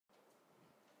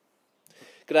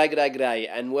G'day,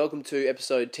 and welcome to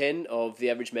episode 10 of the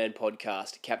Average Man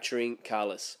podcast, Capturing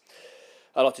Carlos.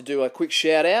 I'd like to do a quick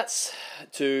shout-outs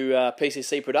to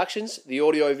PCC Productions, the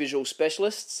audio-visual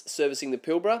specialists servicing the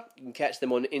Pilbara. You can catch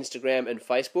them on Instagram and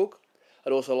Facebook.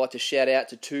 I'd also like to shout out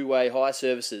to Two Way Hire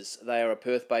Services. They are a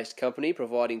Perth-based company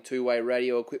providing two-way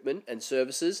radio equipment and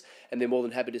services, and they're more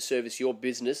than happy to service your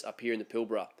business up here in the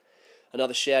Pilbara.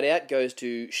 Another shout out goes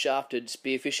to Shafted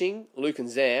Spearfishing. Luke and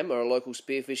Zam are a local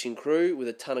spearfishing crew with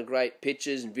a ton of great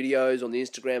pictures and videos on the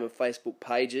Instagram and Facebook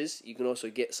pages. You can also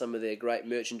get some of their great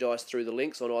merchandise through the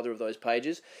links on either of those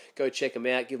pages. Go check them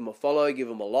out, give them a follow, give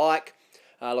them a like.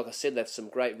 Like I said, they have some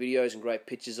great videos and great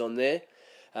pictures on there.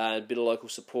 A bit of local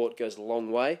support goes a long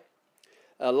way.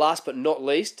 Last but not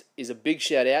least is a big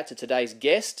shout out to today's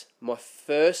guest, my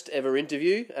first ever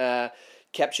interview,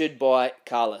 captured by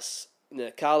Carlos. Now,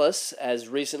 Carlos has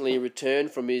recently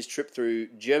returned from his trip through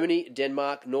Germany,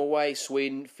 Denmark, Norway,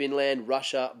 Sweden, Finland,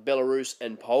 Russia, Belarus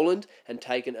and Poland and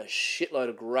taken a shitload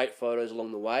of great photos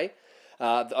along the way.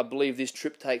 I believe this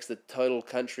trip takes the total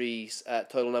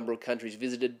number of countries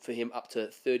visited for him up to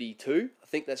 32. I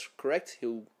think that's correct.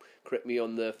 He'll correct me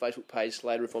on the Facebook page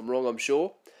later if I'm wrong, I'm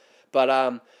sure. But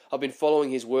I've been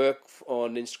following his work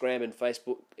on Instagram and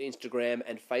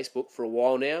Facebook for a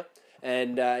while now,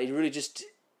 and he really just...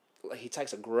 He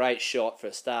takes a great shot for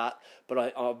a start,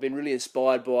 but I've been really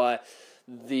inspired by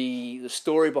the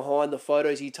story behind the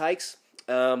photos he takes.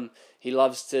 He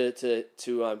loves to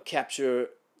capture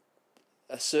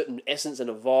a certain essence and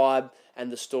a vibe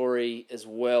and the story as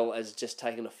well as just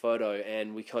taking a photo,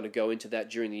 and we kind of go into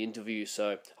that during the interview,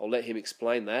 so I'll let him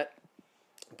explain that.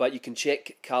 But you can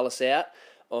check Carlos out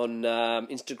on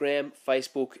Instagram,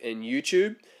 Facebook and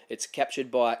YouTube. It's Captured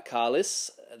by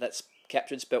Carlos. That's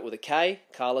Captured spelt with a K.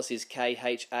 Carlos is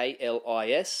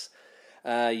Khalis.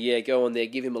 Go on there,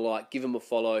 give him a like, give him a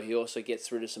follow. He also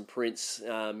gets rid of some prints,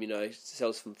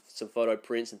 sells some photo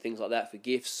prints and things like that for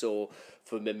gifts or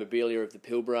for memorabilia of the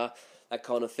Pilbara, that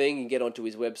kind of thing. You can get onto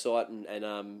his website and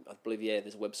I believe,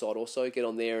 there's a website also. Get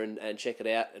on there and check it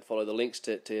out and follow the links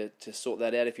to sort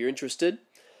that out if you're interested.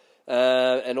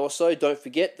 And also, don't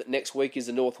forget that next week is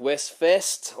the Northwest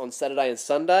Fest on Saturday and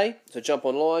Sunday. So jump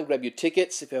online, grab your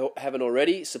tickets if you haven't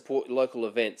already, support local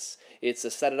events. It's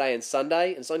a Saturday and Sunday,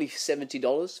 and it's only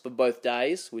 $70 for both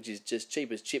days, which is just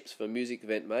cheap as chips for a music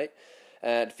event, mate.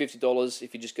 And $50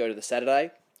 if you just go to the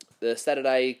Saturday. The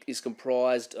Saturday is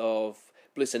comprised of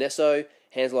Bliss and Esso,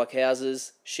 Hands Like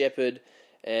Houses, Shepherd,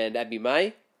 and Abby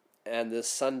May. And the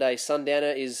Sunday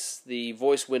Sundowner is the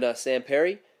voice winner Sam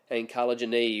Perry and Carla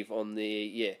Geneve on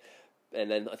the, and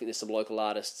then I think there's some local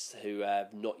artists who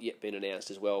have not yet been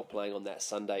announced as well, playing on that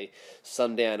Sunday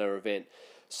Sundowner event.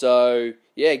 So,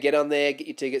 get on there, get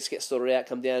your tickets, get sorted out,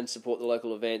 come down and support the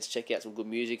local events, check out some good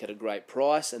music at a great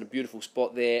price, and a beautiful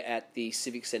spot there at the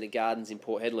Civic Centre Gardens in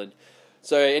Port Hedland.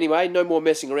 So anyway, no more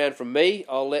messing around from me.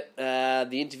 I'll let the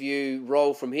interview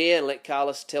roll from here and let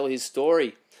Carlos tell his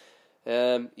story.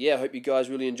 I hope you guys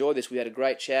really enjoyed this. We had a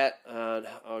great chat.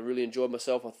 I really enjoyed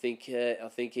myself. I think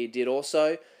he did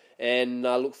also, and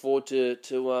I look forward to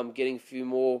getting a few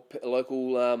more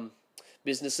local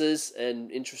businesses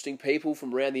and interesting people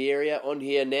from around the area on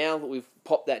here now that we've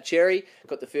popped that cherry.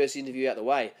 Got the first interview out of the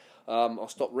way. I'll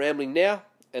stop rambling now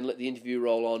and let the interview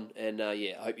roll on. And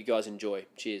I hope you guys enjoy.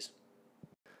 Cheers.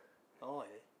 Oh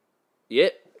yeah.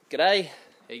 G'day.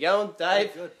 How you going, Dave?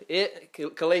 Oh, good. Yeah.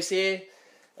 Khalis here.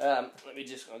 I've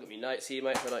got my notes here,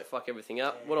 mate, so I don't fuck everything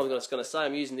up. Yeah, What I was going to say,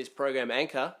 I'm using this program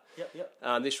Anchor.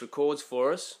 Yep. This records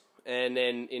for us, and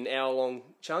then in hour-long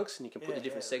chunks, and you can put the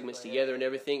different segments together and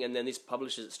everything, and then this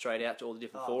publishes it straight out to all the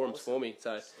different forums for me.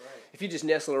 So if you just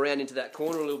nestle around into that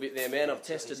corner a little bit there, man, I've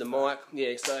tested the mic.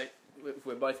 Yeah, so if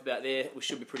we're both about there, we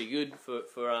should be pretty good for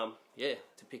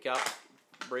to pick up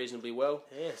reasonably well.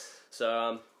 Yes.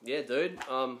 So, dude,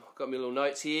 got my little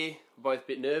notes here. We're both a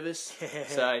bit nervous.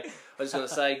 So, I was just going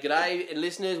to say, g'day,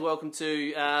 listeners. Welcome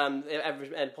to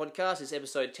Average Man Podcast. It's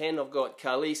episode 10. I've got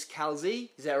Khalis Khalzi.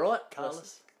 Is that right?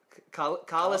 Carlos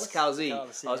Khalzi. Yeah.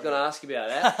 I was going to ask you about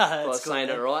that. I was saying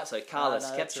it right. So, Carlos,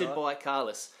 no, captured by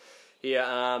Carlos.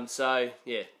 Yeah,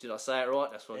 did I say it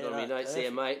right? That's what I got in my notes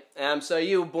there, mate. So,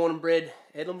 you were born and bred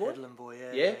Hedland boy? Hedland boy,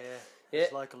 Yeah?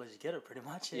 As local as you get it, pretty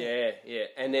much. Yeah.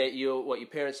 And your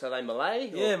parents, are they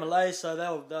Malay? Or? Yeah, Malay. So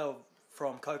they were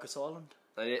from Cocos Island.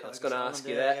 I was going to ask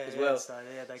you that as well. So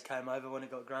they came over when it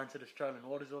got granted Australian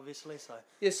waters, obviously. So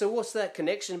so what's that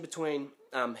connection between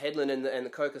Hedland and the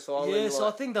Cocos Island? Yeah, so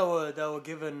I think they were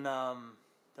given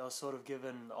they were sort of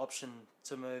given the option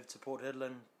to move to Port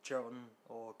Hedland, Geraldton,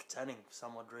 or Katanning for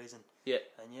some odd reason. Yeah.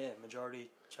 And majority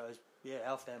chose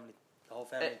our family, the whole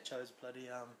family chose bloody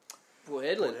Port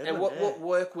Hedland. Port And Hedland, what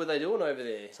work were they doing over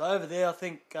there? So over there, I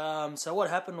think. So what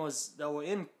happened was they were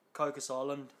in Cocos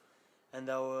Island, and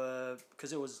they were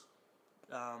because it was,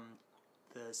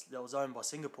 that was owned by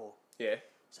Singapore. Yeah.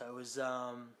 So it was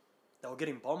they were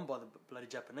getting bombed by the bloody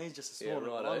Japanese, just a small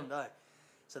little right, island, eh?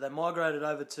 So they migrated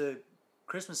over to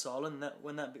Christmas Island.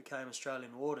 When that became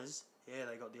Australian waters, yeah,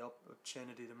 they got the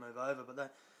opportunity to move over, but there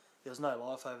was no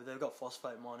life over there. They've got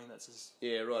phosphate mining. That's as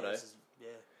yeah.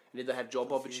 Did they have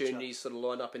job opportunities sort of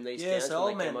lined up in these Yeah, towns? so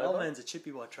when they came over? old man's a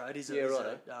chippy by trade. He's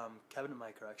a cabinet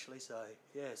maker actually. So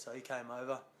yeah, so he came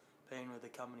over, being with a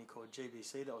company called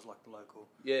GBC. That was like the local.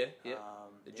 Yeah.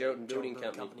 The Geraldton Building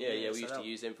Company. Yeah. We used to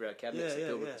use them for our cabinets and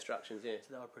build constructions. Yeah.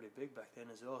 So they were pretty big back then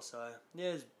as well. So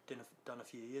yeah, done a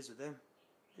few years with them.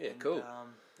 Yeah, and, cool.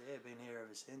 Been here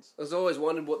ever since. I was always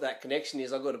wondering what that connection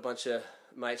is. I've got a bunch of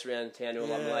mates around town who are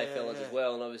like Malay fellas as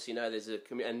well, and obviously there's a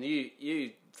and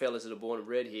you fellas that are born and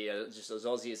bred here are just as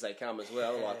Aussie as they come as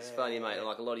well. Like it's funny, mate.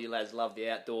 Like a lot of you lads love the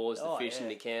outdoors, the fishing,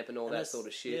 the camp, and all that sort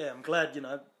of shit. Yeah, I'm glad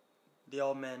the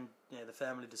old man, the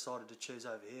family decided to choose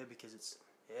over here because it's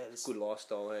this good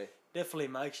lifestyle, eh? definitely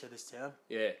makes you this town.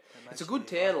 Yeah, it's a good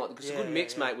town, like because it's a good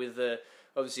mix, mate. With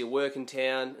obviously a working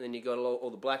town, and then you got all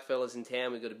the black fellas in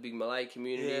town. We've got a big Malay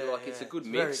community. It's a good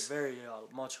mix. Very, very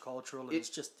multicultural, and it's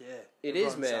just It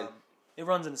is, man.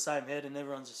 Everyone's in the same head, and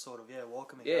everyone's just sort of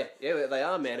welcoming. Yeah, they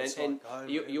are, man. So and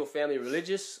your family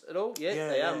religious at all? Yeah,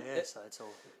 they are. Yeah, so it's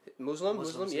all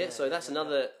Muslim. Yeah, so that's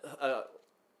another.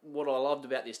 What I loved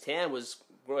about this town was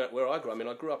where I grew up. I mean,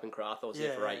 I grew up in Crath. I was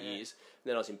there for 8 years. And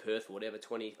then I was in Perth for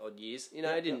 20 odd years.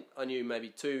 I knew maybe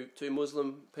two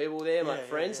Muslim people there, my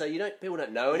friends. So people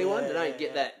don't know anyone. They don't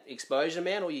get that exposure,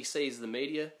 man. All you see is the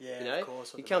media. Of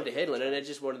course, you come to Hedland and they're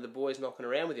just one of the boys knocking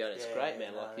around with you. And it's great,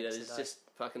 man. There's just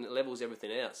fucking it levels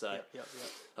everything out. So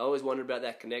I always wondered about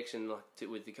that connection,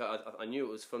 with the. I knew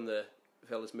it was from the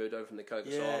fellas moved over from the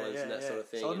Cocos Islands and that sort of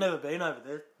thing. So I've never been over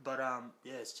there, but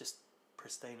it's just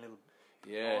pristine little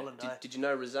island. Did you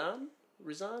know Razan?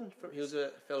 He was a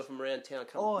fella from around town.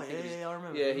 I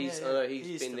remember. Yeah, I know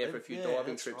he's been there for a few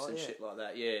diving trips and shit like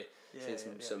that. Yeah, seen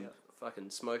some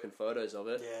fucking smoking photos of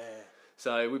it. Yeah.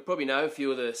 So we probably know a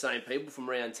few of the same people from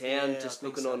around town. Just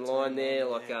looking online there,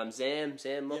 like Zam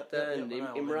Mokhtar and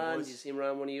Imran. Is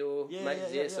Imran one of your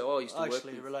mates? Yeah. So I used to work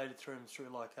actually with. Related through him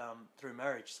through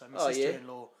marriage. So my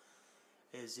sister-in-law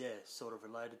is sort of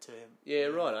related to him. Yeah,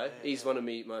 right. He's one of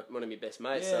my best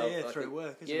mates. Through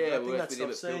work. I think that's what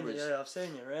I've seen. I've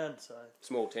seen you around. So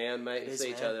small town, mate. You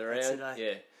see each other around.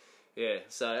 Yeah.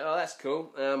 So that's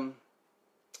cool.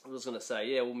 I was going to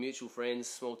say, mutual friends,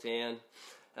 small town.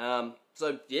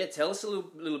 So tell us a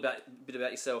little bit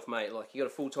about yourself, mate. Like you got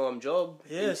a full-time job.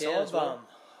 Yeah, so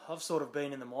I've sort of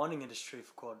been in the mining industry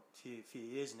for quite a few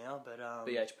years now, but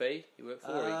BHP you work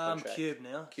for? Or Cube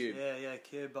now. Cube. Yeah,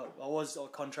 Cube. But I was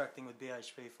contracting with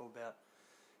BHP for about,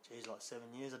 like 7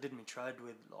 years. I did my trade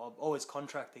with. I'm always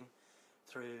contracting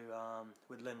through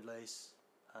with Lend Lease,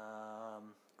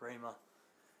 Grima,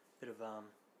 bit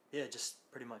of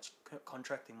just pretty much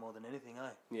contracting more than anything, eh?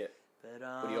 Yeah.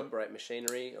 But, do you operate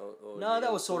machinery or no,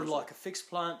 that was sort of like a fixed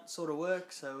plant sort of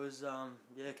work. So it was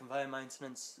conveyor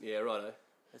maintenance. Yeah, righto.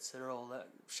 Etc. All that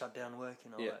shutdown work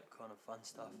and all that kind of fun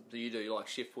stuff. Do you do like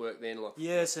shift work then?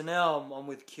 So now I'm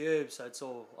with Cube, so it's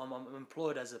all I'm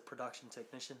employed as a production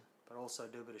technician, but also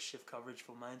do a bit of shift coverage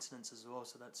for maintenance as well.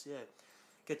 So that's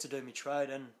get to do my trade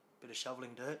and a bit of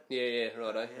shoveling dirt. Yeah,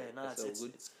 righto.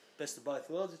 It's best of both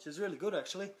worlds, which is really good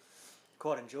actually.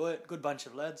 Quite enjoy it. Good bunch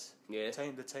of lads. Yeah.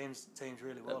 The team's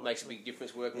really well. That makes a big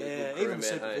difference working with a good crew, even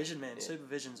supervision, man. Yeah.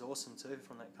 Supervision's awesome too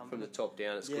from that company. From the top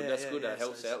down, it's good. That's good. That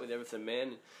helps out with everything,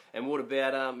 man. And what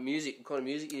about music? What kind of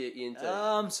music you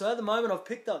into? So at the moment, I've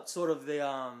picked up sort of the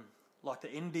like the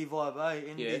indie vibe,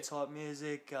 indie type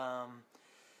music.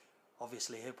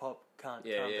 Obviously hip hop can't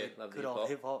beat good old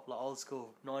hip hop, like old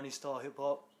school 90s style hip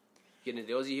hop. Getting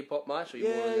into the Aussie hip hop much? Or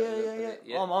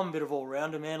Yeah. I'm a bit of all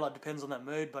rounder, man. Like depends on that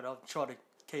mood, but I'll try to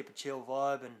keep a chill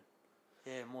vibe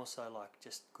and more so like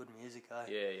just good music, eh?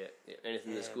 Yeah.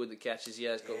 Anything that's good that catches you,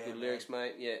 it's got good lyrics,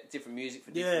 mate. Yeah, different music for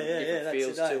different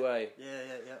feels too, eh?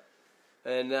 Yeah.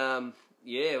 And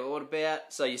what about?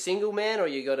 So you're single, man, or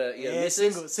you got a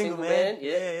missus? Single man.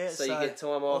 Yeah. So you get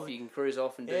time off, you can cruise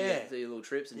off and do your little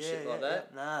trips and shit like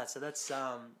that. Nah, so that's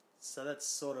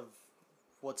sort of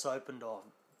what's opened on.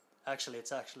 Actually,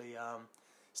 it's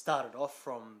started off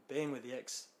from being with the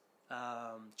ex,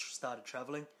 started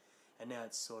travelling, and now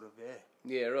it's sort of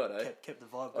Yeah, right. Kept the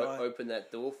vibe going. Open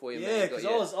that door for you, man. Yeah, because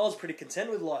I was pretty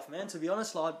content with life, man. To be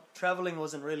honest, like travelling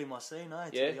wasn't really my scene, eh?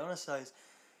 To be honest,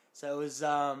 so it was.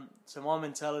 So my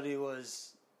mentality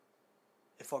was,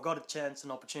 if I got a chance, an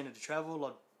opportunity to travel,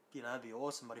 I'd it'd be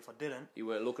awesome. But if I didn't, You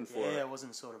weren't looking for I it.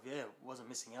 wasn't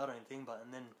missing out on anything. But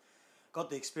and then got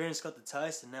the experience, got the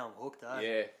taste, and now I'm hooked.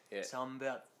 Yeah. So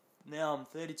I'm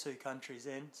 32 countries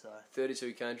in. So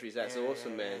 32 countries. That's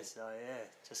awesome, man. Yeah, so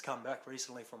just come back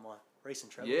recently from my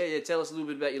recent travel. Yeah. Tell us a little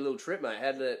bit about your little trip, mate.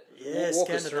 How did it? Yeah, walk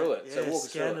us through it. Yeah, So walk us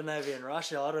through it. Scandinavia and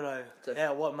Russia. I don't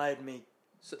know what made me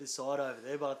decide over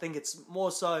there, but I think it's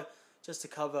more so just to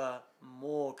cover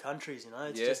more countries.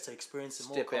 It's just to experience some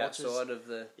more Step cultures. outside of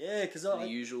the because the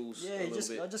usuals. Yeah, a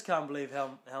little bit. I just can't believe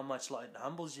how much like it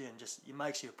humbles you and just it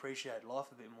makes you appreciate life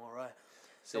a bit more, right?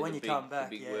 See So when you come back,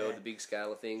 the big world, the big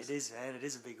scale of things. It is, man. It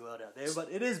is a big world out there, but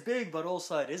it is big, but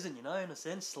also it isn't. In a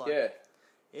sense, like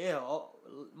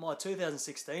my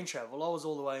 2016 travel, I was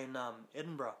all the way in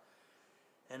Edinburgh,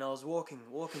 and I was walking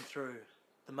through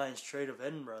the main street of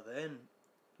Edinburgh there, and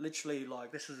literally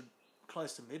like this is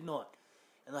close to midnight,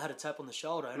 and I had a tap on the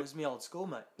shoulder, and it was my old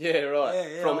schoolmate. Yeah, right.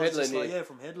 Yeah, From I was Headland, just like,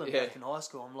 from Headland back in high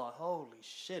school. I'm like, holy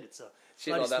shit, it's a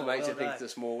shit like that small makes you world, think it's a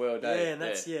small world, eh? Yeah,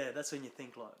 and that's when you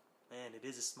think like, man, it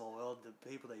is a small world. The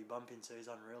people that you bump into is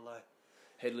unreal, though.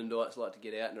 Headlandites like to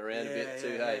get out and around a bit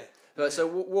too, yeah, hey? But so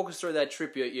walk us through that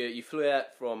trip. You flew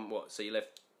out from what? So you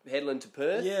left Headland to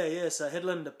Perth? Yeah. So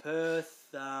Headland to Perth,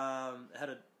 had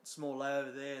a small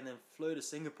layover there, and then flew to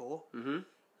Singapore. Mm-hmm.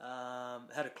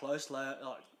 Had a close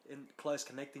close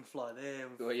connecting flight there.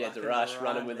 Well, you had to rush,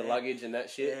 running with the luggage and that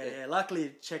shit. Yeah.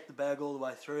 Luckily, checked the bag all the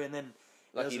way through, and then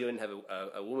Lucky you didn't have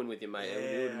a woman with you, mate. Yeah,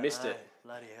 You would have missed it.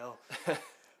 Bloody hell.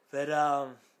 But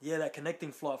that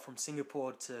connecting flight from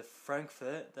Singapore to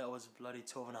Frankfurt, that was a bloody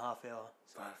 12.5 hour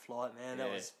flight, man. That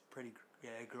was pretty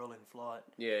grueling flight.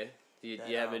 Yeah. Do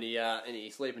you have any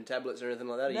sleeping tablets or anything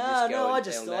like that? Or No, you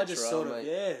just I just sort of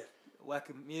mate? whack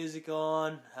music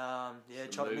on.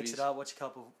 Try to mix it up. Watch a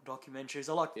couple of documentaries.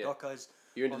 I like the docos.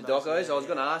 You're into the docos? I was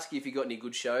going to ask you if you got any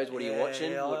good shows. What are you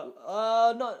watching?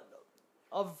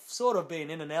 I've sort of been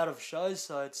in and out of shows,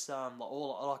 so it's I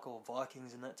like all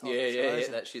Vikings and that type of shows. Yeah,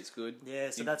 that shit's good. Yeah,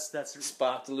 so that's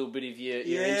sparked a little bit of your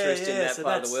interest in that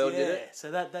part of the world, did it?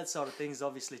 So that sort of thing is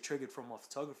obviously triggered from my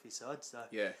photography side. So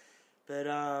but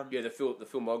the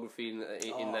filmography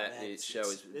in that show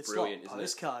is brilliant, like isn't it?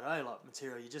 postcard, like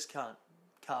material. You just can't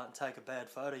take a bad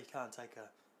photo. You can't take a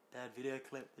bad video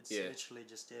clip. It's literally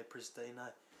just pristine.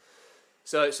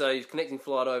 So you're connecting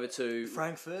flight over to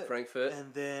Frankfurt,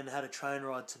 and then had a train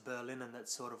ride to Berlin, and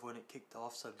that's sort of when it kicked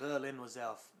off. So Berlin was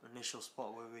our initial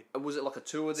spot where we. And was it like a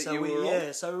tour that you were on?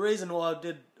 Yeah. So the reason why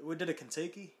we did a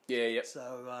Kentucky. Yeah. Yep.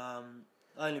 So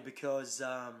only because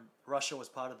Russia was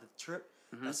part of the trip.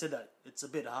 Mm-hmm. I said that it's a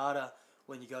bit harder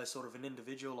when you go sort of an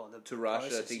individual like to Russia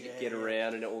process. to get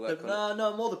around and all that.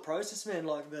 No, more the process, man.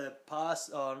 Like the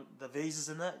the visas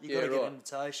and that. You got to get an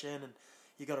invitation and.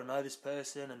 You got to know this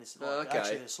person, and it's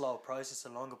actually a slower process, a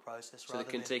longer process. So the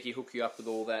Kentucky hook you up with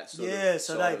all that. So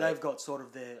they've got sort of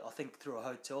I think through a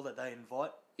hotel that they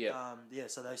invite. Yeah.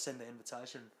 So they send the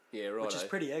invitation. Yeah, right. Which is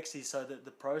pretty exy. So the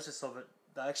process of it,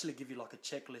 they actually give you like a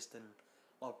checklist and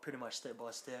like pretty much step by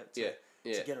step to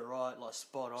get it right, like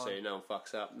spot on. So no one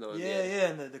fucks up.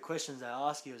 And the questions they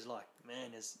ask you is like, man,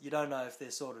 you don't know if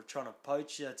they're sort of trying to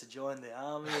poach you to join the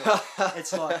army. Or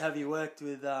it's like, have you worked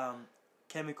with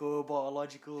chemical,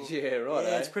 biological. Yeah, right.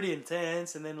 Yeah, it's pretty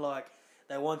intense. And then like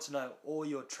they want to know all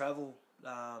your travel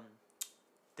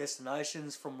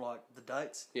destinations from like the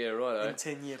dates. Yeah, right. In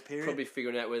 10-year period. Probably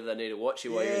figuring out whether they need to watch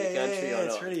you while you're in the country or not.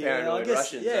 It's really, paranoid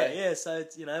Russians. Yeah. So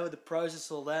it's, with the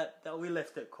process, all that we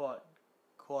left it quite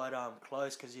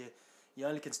close because you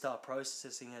only can start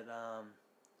processing it.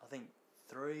 I think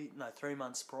 3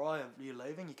 months prior of you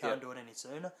leaving. You can't do it any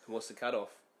sooner. What's the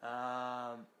cutoff?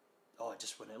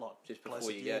 Just when it just before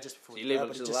closer, you go. Just before so you leave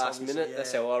it to the last minute. Yeah.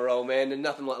 That's how I roll, man. And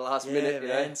nothing like last minute,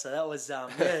 man. So that was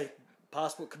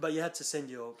passport, but you had to send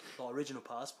your original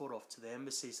passport off to the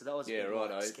embassy. So that was a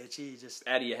bit sketchy. You just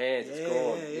out of your hands, it's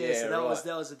gone. Yeah, so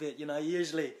that was a bit. You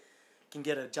usually can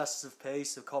get a justice of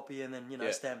peace, a copy, and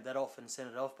then stamp that off and send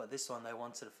it off. But this one they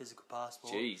wanted a physical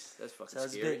passport. Jeez, that's fucking so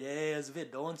scary. It was a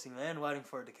bit daunting, man. Waiting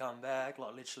for it to come back,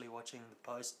 like literally watching the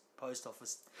post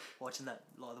office, watching that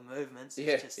like the movements.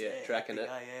 Tracking it.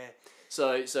 Yeah.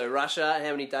 So Russia,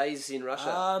 how many days in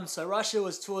Russia? So Russia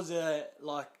was towards the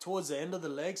end of the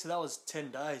leg, so that was 10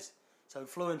 days. So we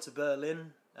flew into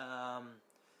Berlin,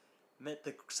 met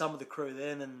some of the crew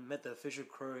there, and then met the official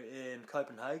crew in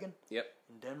Copenhagen. Yep.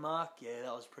 In Denmark,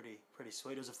 that was pretty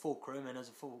sweet. It was a full crew, man. It was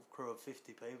a full crew of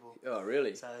 50 people. Oh,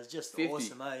 really? So it was just 50?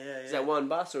 awesome, eh? Yeah. Is that one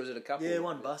bus or is it a couple? Yeah,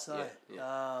 one bus, eh?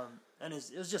 Yeah. And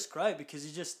it was just great because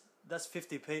that's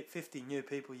 50 new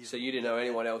people. So you didn't know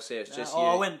anyone else there? It's just you.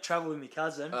 I went and travelled with my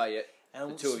cousin. Oh, yeah.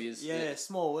 And The two of yous, yeah, yeah.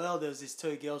 small world. There was these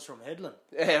two girls from Headland.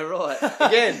 Yeah, right.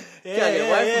 Again, Yeah, can't get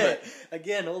away from it.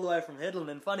 Again, all the way from Headland.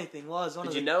 And funny thing was,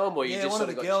 Did you know him, or you just one sort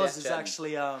of of the got girls is chatting?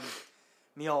 actually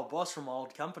my old boss from my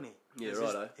old company. Yeah, His-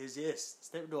 righto. His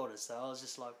stepdaughter. So I was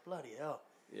just like, bloody hell.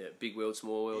 Yeah, big world,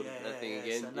 small world, that thing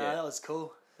again. So, no, that was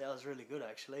cool. That was really good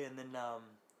actually. And then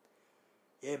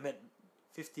met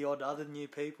 50 odd other new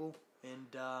people. And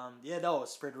they were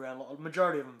spread around. Like,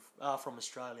 majority of them are from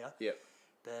Australia. Yep.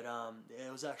 But it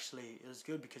was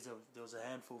good because there was a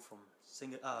handful from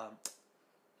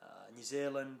New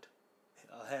Zealand,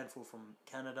 a handful from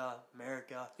Canada,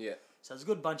 America. Yeah. So it was a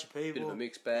good bunch of people. Bit of a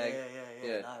mixed bag.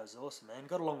 Yeah. No, it was awesome, man.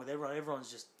 Got along with everyone.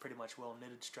 Everyone's just pretty much well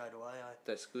knitted straight away.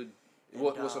 That's good. And,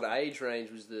 What sort of age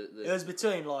range was the... It was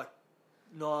between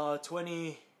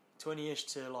 20-ish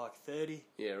to like 30.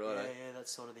 Yeah, right. Yeah,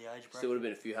 that's sort of the age bracket. Still would have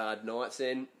been a few hard nights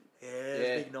then.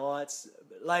 Yeah, big nights,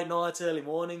 late nights, early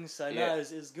mornings. So no,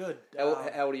 it was good.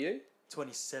 How old are you?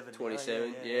 27.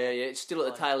 27. Yeah. It's still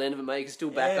at the tail end of it, mate. You can still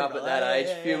back up at that age.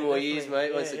 A few more years,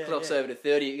 mate. Once the clock's over to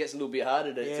 30, it gets a little bit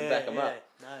harder to back them up.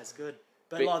 No, it's good.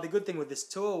 But like the good thing with this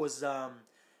tour was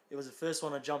it was the first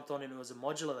one I jumped on, and it was a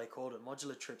modular, they called it,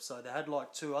 modular trip. So they had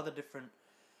like two other different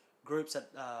groups at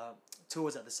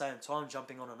tours at the same time,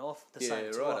 jumping on and off the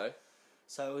same tour. Righto.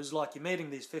 So it was like you're meeting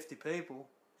these 50 people,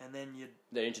 and then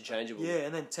they're interchangeable. Yeah,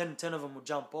 and then 10 of them would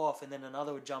jump off, and then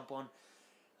another would jump on.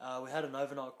 We had an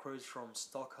overnight cruise from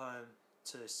Stockholm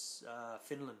to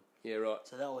Finland. Yeah, right.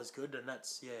 So that was good, and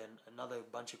that's another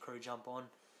bunch of crew jump on,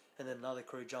 and then another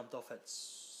crew jumped off at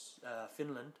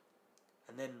Finland,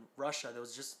 and then Russia. There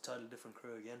was just a totally different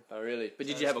crew again. Oh, really? But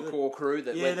So did you have a good. core crew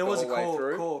that went there the was whole a way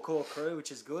through? core crew,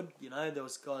 which is good. You know, there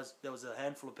was a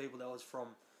handful of people that was from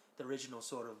the original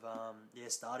sort of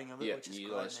starting of it, which is you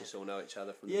great. guys just all know each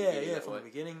other from the Yeah, beginning. from the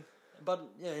beginning. But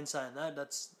in saying that,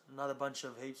 that's another bunch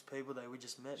of heaps of people that we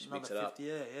just met. Just mix another it up.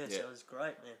 50, So it was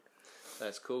great, man.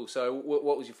 That's cool. So,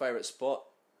 what was your favourite spot?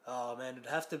 Oh man, it'd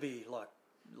have to be like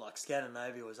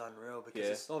Scandinavia was unreal because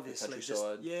it's obviously just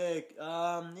countryside.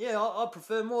 I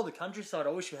prefer more the countryside.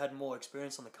 I wish we had more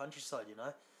experience on the countryside, you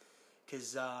know,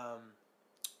 because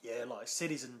like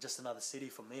cities and just another city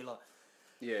for me. Like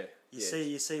you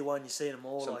see one, you see them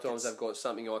all. Sometimes they've got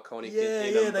something iconic.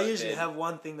 They usually have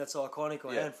one thing that's iconic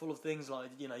or a handful of things. Like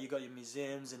you got your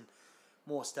museums and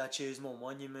more statues, more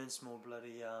monuments, more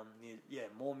bloody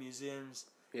more museums,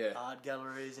 art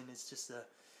galleries, and it's just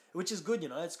which is good,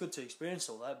 it's good to experience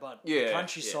all that. But the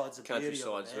countryside's the beauty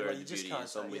of it, man. Like, you just can't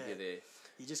take,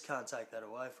 you just can't take that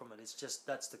away from it. It's just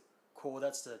that's the core,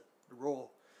 that's the raw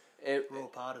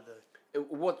part of the.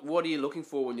 What are you looking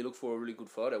for when you look for a really good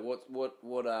photo?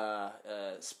 What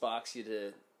sparks you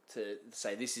to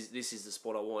say this is the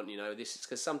spot I want? This is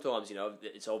because sometimes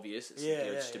it's obvious. It's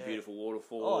just a beautiful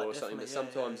waterfall or something. But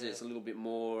sometimes it's a little bit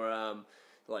more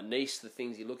like niche. The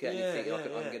things you look at, and you think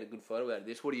I can get a good photo out of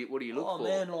this. What do you look for? Oh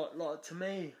man, like to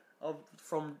me,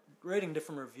 from reading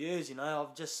different reviews,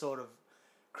 I've just sort of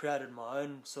created my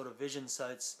own sort of vision.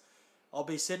 So I'll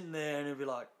be sitting there and it'll be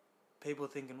like. People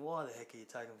thinking, why the heck are you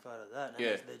taking a photo of that?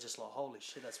 And they're just like, holy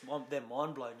shit, they're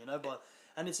mind blown, But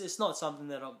and it's not something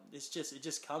that it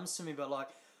just comes to me. But like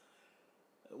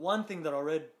one thing that I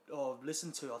read or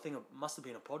listened to, I think it must have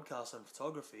been a podcast on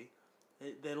photography.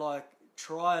 They're like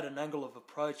try at an angle of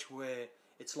approach where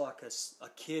it's like a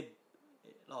kid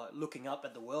like looking up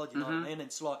at the world. You know what I mean?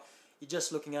 It's like you're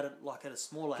just looking at it like at a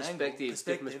smaller perspective,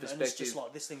 and it's just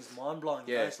like this thing's mind blowing.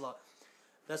 Yeah. It's like.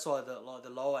 That's why the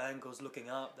lower angles looking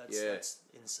up. That's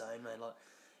insane, man. Like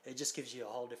it just gives you a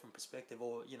whole different perspective.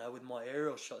 Or with my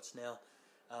aerial shots now,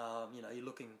 you're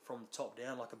looking from the top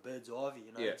down like a bird's eye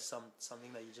view.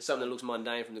 Something that you just something that looks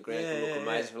mundane from the ground can look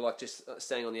amazing. For like just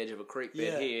standing on the edge of a creek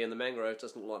bed here in the mangrove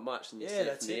doesn't look like much, and you see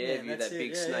it from the air view, that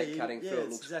big snake cutting through. It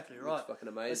looks exactly right. Looks fucking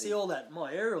amazing. I see all that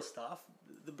my aerial stuff.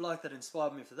 The bloke that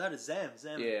inspired me for that is Zam.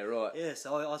 Yeah, right. Yeah,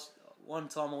 so one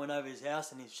time I went over his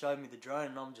house and he showed me the drone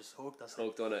and I'm just hooked. I was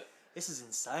hooked on it. This is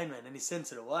insane, man. And he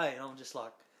sent it away and I'm just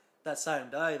like, that same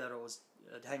day that I was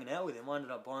hanging out with him, I ended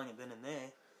up buying it then and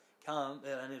there.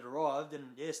 And it arrived and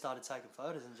started taking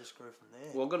photos and just grew from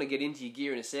there. Well, I'm going to get into your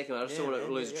gear in a second. I just don't want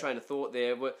to lose a train of thought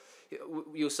there. But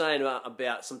you were saying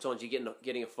about sometimes you're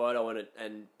getting a photo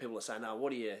and people are saying, "No,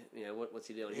 what are you? What's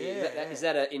he doing here?" Is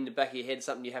that in the back of your head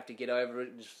something you have to get over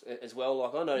as well?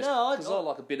 Like I noticed, because I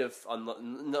like a bit of. I'm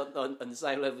not on the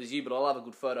same level as you, but I love a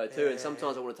good photo too. And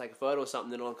sometimes I want to take a photo of something,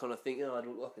 then I kind of think, I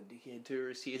look like a dickhead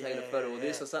tourist here taking a photo of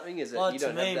this or something. Is it? Well, you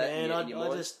don't to me, have that man, in your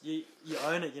mind? I just you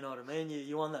own it. You know what I mean?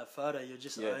 You want that photo, you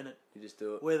just own it. You just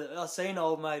do it. I seen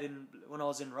old mate when I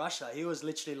was in Russia. He was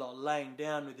literally like laying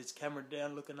down with his camera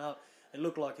down, looking up. It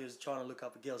looked like he was trying to look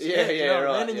up a girl's head, you know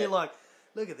what I mean? And you're like,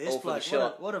 look at this All for the bloke,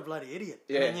 shot. what a bloody idiot.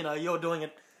 Yeah. And then, you know, you're doing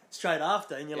it straight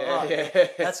after, and you're Yeah, like, oh, yeah.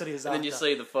 that's what he was And after. then you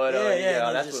see the photo yeah, and you yeah, go, and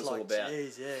oh, then that's you're what it's just all like, about.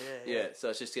 geez, yeah. Yeah, so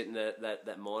it's just getting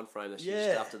that mind frame that's Yeah,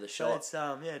 just after the so shot. it's,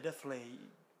 yeah, definitely,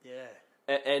 yeah.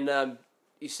 And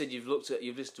you said you've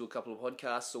listened to a couple of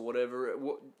podcasts or whatever.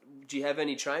 Do you have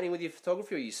any training with your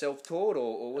photography? Are you self-taught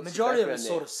or what's The majority of your it's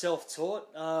background sort of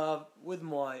self-taught. With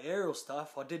my aerial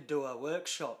stuff, I did do a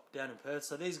workshop down in Perth.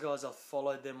 So these guys, I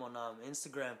followed them on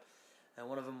Instagram, and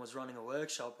one of them was running a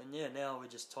workshop. And yeah, now we're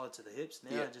just tied to the hips.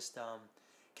 Now just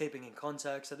keeping in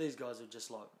contact. So these guys are just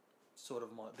like sort of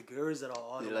the gurus that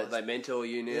I idolize. They mentor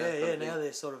you now? Yeah. Now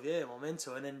they're sort of my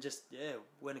mentor. And then just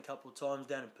went a couple of times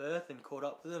down in Perth and caught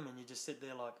up with them, and you just sit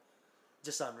there like.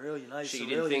 Just unreal, you know. So you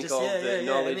surreal. didn't think of the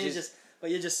knowledge.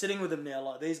 But you're just sitting with them now,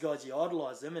 like these guys. You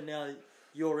idolise them, and now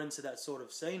you're into that sort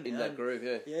of scene. In now, that group,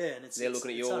 yeah, and they're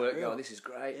looking at your work, unreal. going, "This is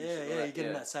great." You're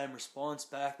getting that same response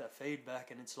back, that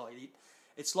feedback, and it's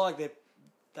like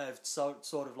they've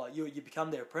sort of like you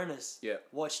become their apprentice. Yeah.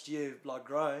 Watched you like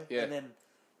grow, Yeah. and then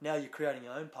now you're creating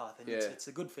your own path, and Yeah. it's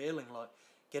a good feeling, like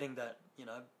getting that, you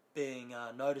know, being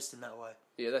noticed in that way.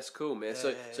 Yeah, that's cool, man.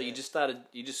 Yeah, So you just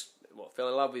fell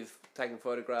in love with taking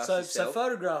photographs So yourself?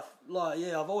 photograph,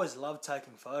 I've always loved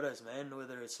taking photos, man.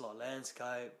 Whether it's like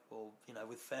landscape or, you know,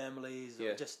 with families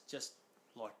or just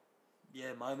like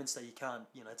moments that you can't,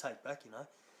 you know, take back, you know.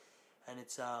 And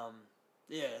it's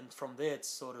and from there it's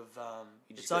sort of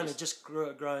it's only just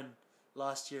grown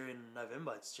last year in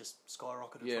November. It's just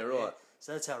skyrocketed. Yeah, from right. there.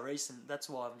 So that's how recent. That's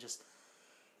why I'm just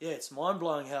it's mind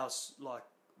blowing how like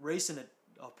recent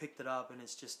I picked it up, and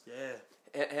it's just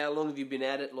How long have you been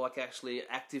at it, like actually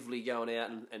actively going out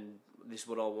and this is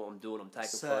what I'm doing, I'm taking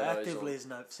so photos? actively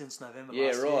since November Yeah,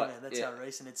 last year, right. man. That's how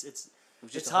recent. It's just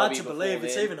it's a hard hobby to before believe.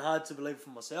 It's then. even hard to believe for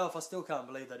myself. I still can't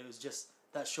believe that it was just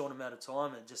that short amount of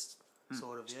time. It just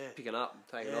sort of Picking up,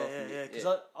 taking off. Because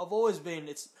I've always been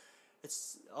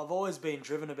I've always been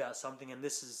driven about something, and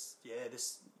this is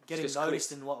this getting just noticed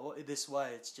clicked. in what this way.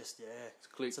 It's just It's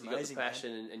clicked. it's You amazing, got the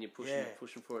passion and you're Yeah.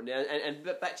 pushing for it now. And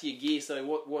back to your gear. So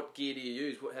what gear do you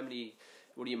use? What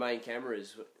are your main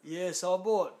cameras? Yeah, so I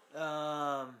bought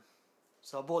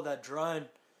that drone,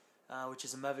 which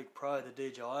is a Mavic Pro, the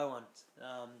DJI one,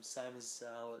 same as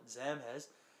what Zam has,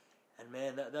 and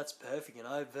man, that's perfect. You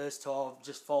know, versatile,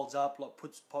 just folds up, like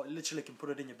literally can put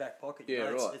it in your back pocket. You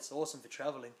know, right. It's awesome for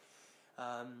traveling.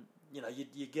 You know,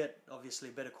 you get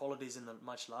obviously better qualities in the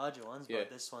much larger ones, but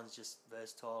this one's just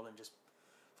versatile and just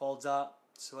folds up.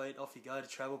 Sweet, off you go to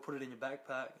travel. Put it in your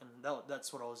backpack, and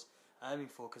that's what I was aiming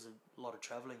for, because a lot of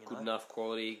travelling. Good enough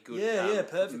quality. Good.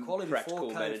 Perfect quality. Practical,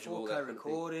 4K, manageable, 4K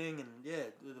recording, and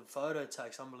the photo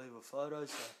takes unbelievable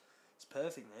photos. So it's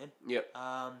perfect, man. Yep.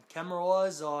 Camera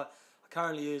wise, I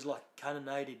currently use like Canon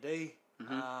 80D.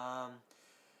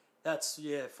 That's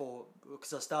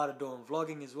because I started doing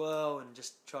vlogging as well, and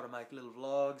just try to make little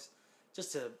vlogs,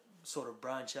 just to sort of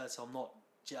branch out, so I'm not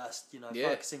just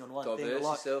focusing on one thing.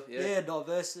 Yourself,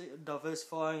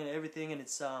 diversifying and everything, and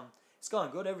it's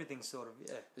going good. Everything's sort of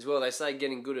As well, they say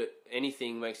getting good at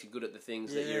anything makes you good at the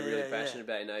things that you're really passionate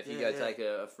about. You know, if you go take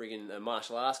a friggin'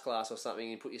 martial arts class or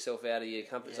something and put yourself out of your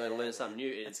comfort zone and learn something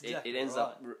new, it ends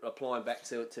up applying back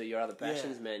to your other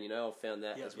passions, man. You know, I've found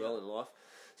that as well in life.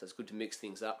 So it's good to mix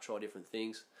things up, try different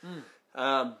things.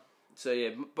 But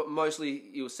mostly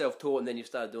you were self-taught, and then you've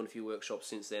started doing a few workshops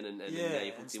since then, and now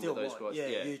you've hooked in with those guys.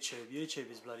 YouTube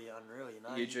is bloody unreal, you know.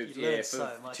 YouTube, you learn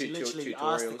so much. You literally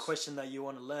tutorials. ask the question that you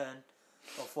want to learn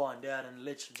or find out, and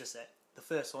literally just the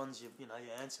first ones you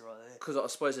answer right there. Because I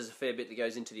suppose there's a fair bit that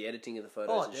goes into the editing of the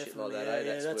photos and shit like that.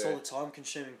 That's all the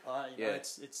time-consuming part. You know,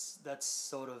 that's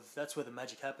where the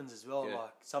magic happens as well. Yeah.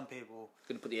 Like some people,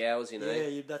 Got to put the hours in.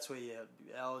 that's where your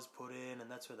hours put in, and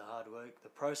that's where the hard work. The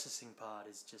processing part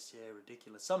is just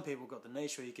ridiculous. Some people got the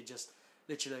niche where you could just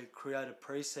literally create a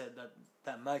preset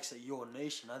that makes it your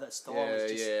niche. You know, that style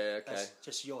is just that's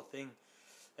just your thing,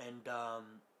 and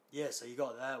so you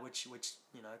got that, which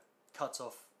cuts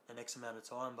off an X amount of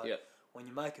time, but when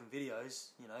you're making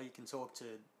videos, you can talk to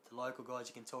the local guys,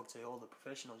 you can talk to all the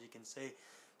professionals, you can see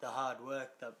the hard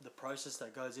work, the process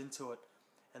that goes into it,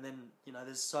 and then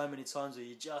there's so many times where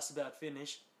you're just about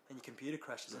finished and your computer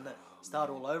crashes and start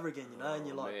all over again, and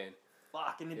you're like,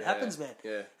 fuck, and it happens, man.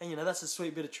 Yeah. And that's a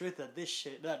sweet bit of truth that this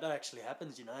shit that actually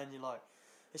happens, and you're like,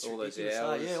 it's all ridiculous.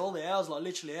 those hours. All the hours, like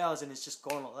literally hours, and it's just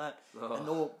gone like that, and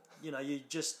all you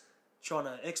just trying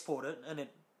to export it, and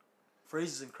it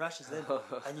freezes and crashes then,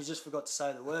 and you just forgot to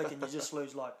say the work, and you just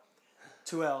lose like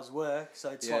 2 hours work. So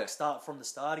it's like start from the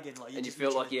start again. Like you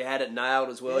feel like you had it nailed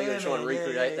as well. You're trying to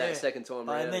recreate that second time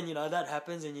around. And then that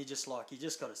happens, and you just got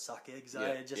to suck eggs.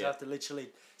 You just have to literally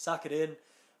suck it in.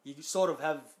 You sort of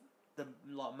have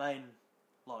the like main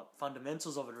like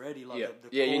fundamentals of it already, like Yeah. the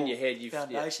Yeah, core in your head,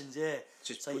 foundations. Yeah,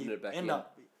 just so putting you it back end in.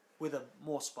 up with a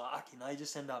more spark. You know, you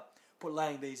just end up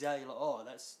laying these out. You're like, oh,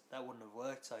 that wouldn't have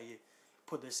worked. So you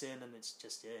put this in, and it's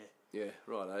just Yeah,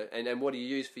 right. And what do you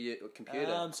use for your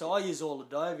computer? So I use all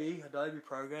Adobe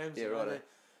programs. Yeah, you know, right.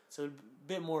 So a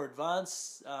bit more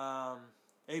advanced.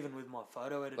 Even with my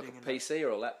photo editing. Like a and PC or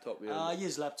a laptop? I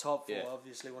use laptop for Yeah.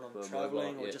 obviously when I'm For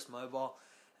traveling mobile, or just mobile,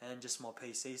 and just my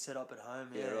PC set up at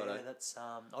home. Yeah, Yeah, righto. yeah, that's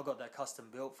I got that custom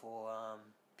built for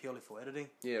purely for editing.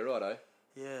 Yeah, righto.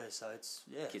 Yeah, so it's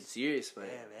Get serious, mate.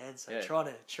 yeah, man. So Yeah.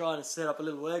 trying to set up a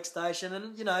little workstation,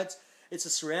 and you know it's the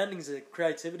surroundings, the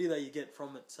creativity that you get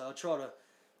from it. So I try to,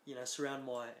 you know, surround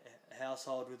my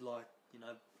household with like, you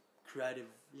know, creative,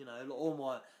 you know, all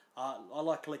my art. I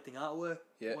like collecting artwork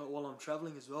while I'm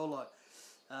traveling as well, like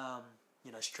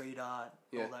you know, street art,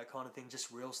 all that kind of thing, just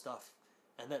real stuff,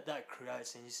 and that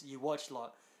creates, and you watch,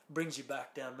 like, brings you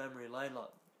back down memory lane.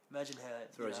 Like, imagine how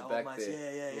Throws you old back mates,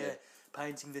 there. yeah,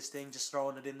 painting this thing, just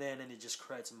throwing it in there, and then it just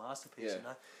creates a masterpiece, you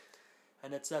know.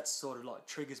 And that sort of like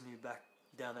triggers me back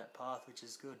down that path, which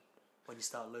is good when you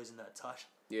start losing that touch.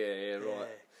 Yeah, right.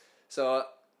 So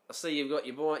I see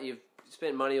you've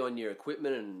spent money on your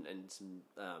equipment and some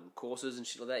courses and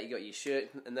shit like that. You got your shirt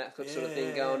and that sort of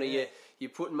thing going. Yeah. You're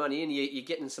putting money in. You're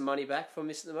getting some money back from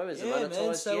this at the moment. Is it monetized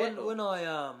man. So yet?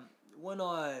 when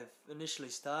I initially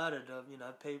started, you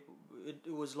know, people,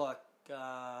 it was like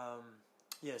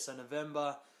so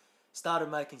November, started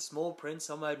making small prints.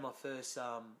 I made my first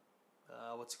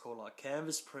like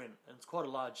canvas print, and it's quite a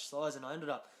large size, and I ended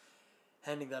up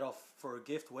handing that off for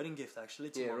a wedding gift actually,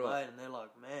 to my mate, and they're like,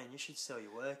 man, you should sell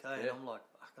your work, eh? And I'm like,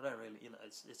 I don't really, you know,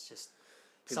 it's just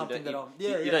People something that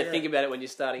you don't think about it when you're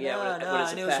starting out. When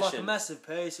it's and a it passion. was like a massive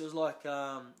piece. It was like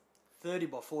 30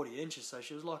 by 40 inches, so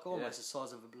she was like almost the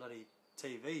size of a bloody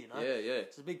TV, you know. Yeah.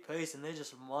 It's a big piece, and they're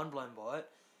just mind blown by it.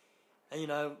 And you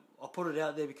know, I put it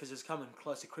out there because it's coming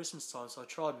close to Christmas time, so I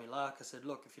tried my luck. I said,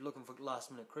 look, if you're looking for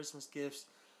last minute Christmas gifts,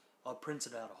 I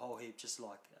printed out a whole heap, just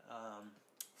like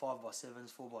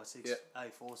 5x7s, 4x6,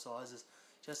 A4 sizes,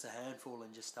 just a handful,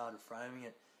 and just started framing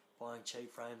it, buying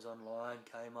cheap frames online,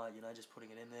 Kmart, you know, just putting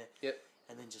it in there. Yep.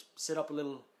 And then just set up a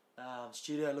little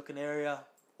studio looking area,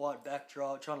 white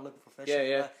backdrop, trying to look professional. Yeah.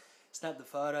 You know, snapped the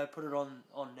photo, put it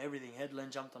on everything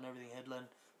headland, jumped on everything headland,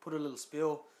 put a little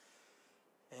spill.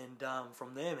 And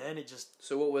from there, man, it just...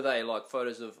 So what were they, like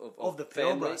photos of the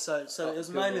family? Pilbara. So it was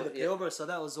mainly the Pilbara, so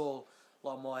that was all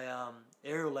like my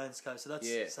aerial landscape. So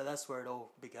that's where it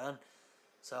all began.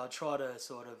 So I try to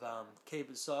sort of keep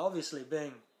it. So obviously,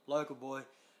 being local boy,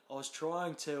 I was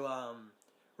trying to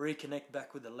reconnect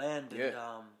back with the land and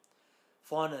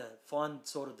find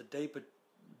sort of the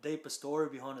deeper story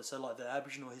behind it. So like the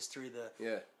Aboriginal history,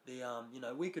 the you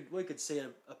know, we could see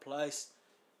a place.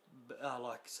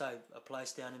 Like say a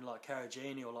place down in like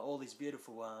Karajini or like all these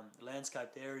beautiful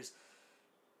landscaped areas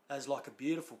as like a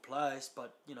beautiful place,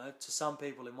 but you know, to some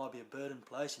people it might be a burdened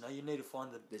place. You know, you need to find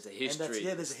there's a history.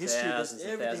 There's a history. Thousands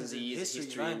and thousands of years history, of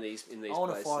history, you know? in these I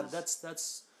want to places.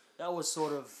 find that was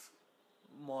sort of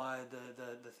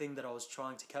the thing that I was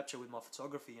trying to capture with my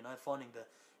photography. You know, finding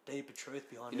the deeper truth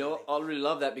behind. You know, I really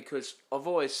love that because I've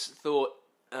always thought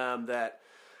that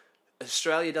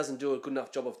Australia doesn't do a good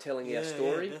enough job of telling our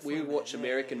story. We watch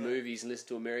American movies and listen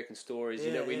to American stories.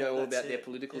 You know, we know all about their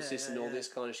political system and all this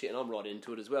kind of shit, and I'm right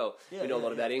into it as well. We know a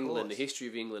lot about England, the history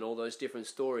of England, all those different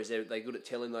stories. They're good at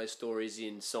telling those stories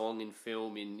in song, in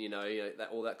film, in that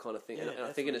all that kind of thing. And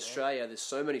I think in Australia, there's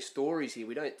so many stories here.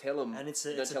 We don't tell them. And it's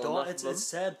a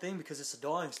sad thing because it's a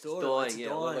dying story. It's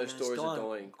dying. All those stories are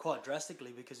dying quite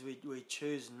drastically because we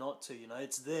choose not to. You know,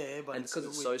 it's there, but and because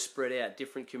it's so spread out,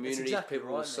 different communities, exactly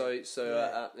people right,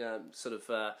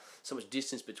 so much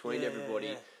distance between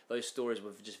everybody. Those stories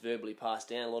were just verbally passed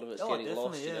down. A lot of it's getting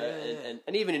lost, you know.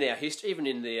 And even in our history, even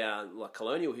in the like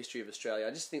colonial history of Australia, I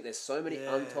just think there's so many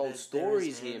untold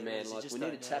stories here, man. Like we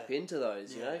need to tap into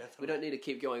those. You know, we don't need to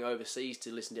keep going overseas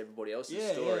to listen to everybody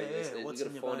else's story. We've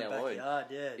got to find our own.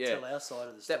 Tell our side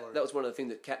of the story. That was one of the things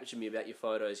that captured me about your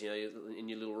photos. You know, in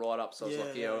your little write-ups, I was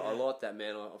like, I like that,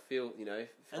 man. I feel, you know.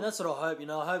 And that's what I hope. You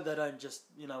know, I hope they don't just,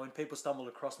 you know, when people stumble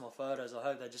across my photos, I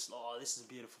hope they just, this is a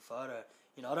beautiful photo.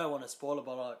 You know, I don't want to spoil it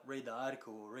by like read the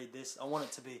article or read this. I want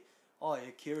it to be,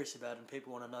 you're curious about it and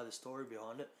people want to know the story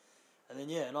behind it. And then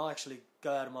and I actually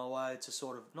go out of my way to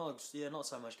sort of not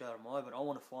so much go out of my way, but I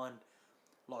want to find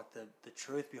like the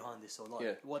truth behind this, or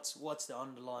like what's the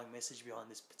underlying message behind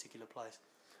this particular place.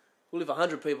 Well, if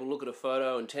 100 people look at a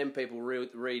photo and 10 people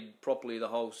read properly the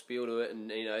whole spiel to it,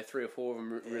 and you know 3 or 4 of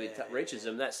them really reaches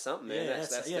them, that's something, man.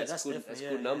 That's good. That's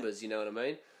good numbers. You know what I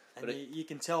mean? And you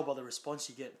can tell by the response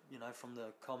you get, from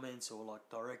the comments or like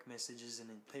direct messages, and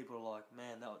then people are like,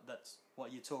 "Man, that's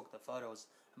what you took. The photo was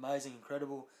amazing,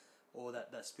 incredible," or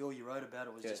that spiel you wrote about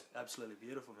it was just absolutely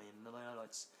beautiful, man.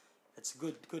 It's a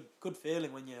good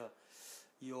feeling when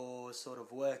your sort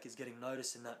of work is getting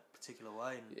noticed in that particular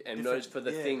way, and noticed for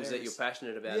the things that you're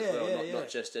passionate about as well, not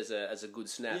just as a good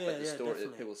snap, but the story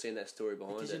that people seeing that story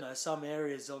behind it. Because some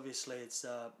areas obviously it's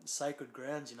sacred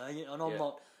grounds, and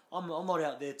I'm not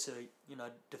out there to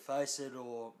deface it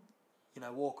or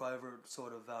walk over it,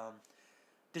 sort of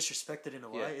disrespect it in a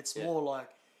way. It's more like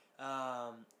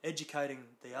educating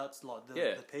the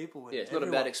the people. And it's not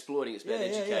about exploiting; it's about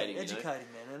educating. Educating,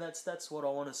 man, and that's what I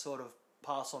want to sort of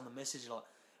pass on the message. Like,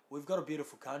 we've got a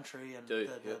beautiful country, and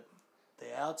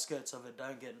the outskirts of it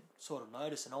don't get sort of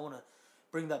noticed, and I want to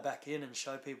bring that back in and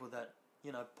show people that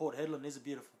Port Hedland is a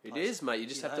beautiful place. It is, mate. You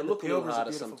just have to look a little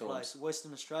harder sometimes. Place.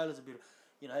 Western Australia's a beautiful.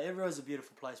 Everywhere's a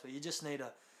beautiful place, but you just need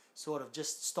to sort of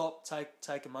just stop,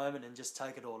 take a moment, and just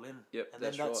take it all in. Yep, and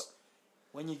that's then right.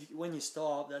 When you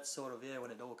stop, that's sort of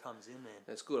when it all comes in, man.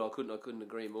 That's good. I couldn't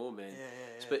agree more, man.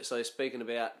 Yeah. So speaking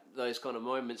about those kind of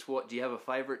moments, do you have a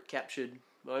favourite captured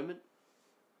moment?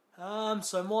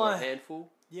 So or a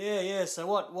handful. Yeah. So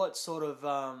what sort of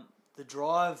the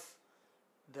drive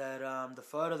that the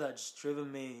photo that's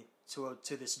driven me to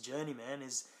this journey, man,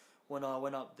 is when I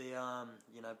went up the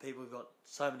people got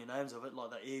so many names of it, like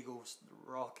the Eagles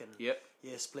Rock and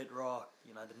Split Rock,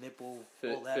 the Nipple,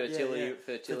 all that,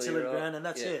 fertility ground, and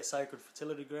that's sacred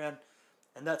fertility ground,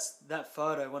 and that's that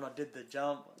photo when I did the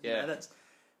jump.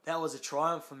 That was a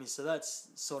triumph for me. So that's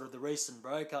sort of the recent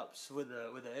breakups with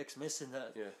the ex-missus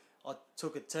that I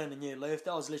took it, turned a new leaf.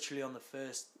 That was literally on the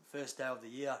first day of the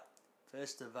year,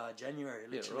 1st of January.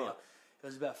 Literally, it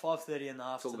was about 5:30 in the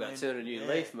afternoon. Talk about turning a new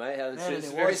leaf, mate.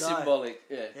 It's very symbolic.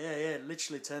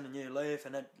 Literally turned a new leaf,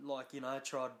 and it, I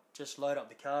tried just load up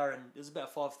the car, and it was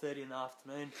about 5:30 in the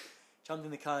afternoon. Jumped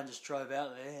in the car and just drove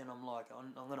out there, and I'm like,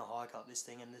 I'm going to hike up this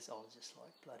thing, and I was just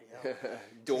like, bloody hell.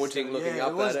 Daunting looking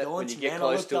up at it when you get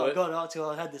close to it. Got up till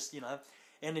I had this,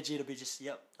 energy to be just,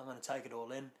 I'm going to take it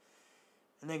all in.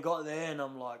 And then got there, and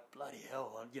I'm like, bloody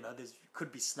hell, there's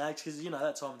could be snakes, because,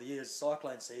 that time of the year is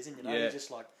cyclone season, you're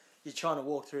just like, you're trying to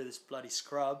walk through this bloody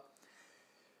scrub.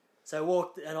 So I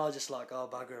walked, and I was just like, oh,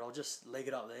 bugger it, I'll just leg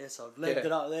it up there. So I've legged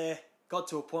it up there, got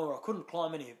to a point where I couldn't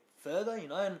climb any further,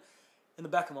 and in the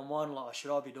back of my mind, like,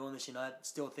 should I be doing this,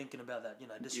 still thinking about that,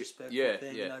 disrespectful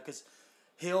thing, because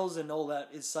hills and all that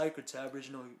is sacred to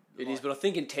Aboriginal. It is, but I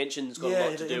think intention's got a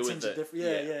lot to do with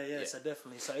it. So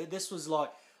definitely. So this was like,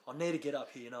 I need to get up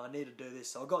here, I need to do this.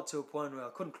 So I got to a point where I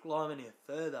couldn't climb any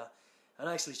further, and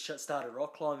I actually started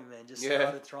rock climbing, man. Just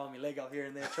started throwing my leg up here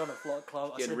and there, trying to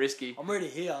climb. Getting risky. I'm already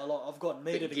here. I've got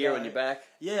meter to gear go. on your back.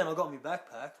 Yeah, and I got my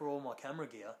backpack for all my camera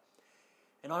gear.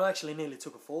 And I actually nearly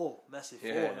took a fall, massive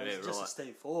fall. And it was just a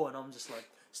steep fall, and I'm just like,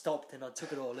 stopped, and I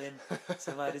took it all in.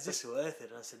 So, mate, is this worth it?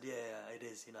 And I said, yeah, it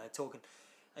is, talking.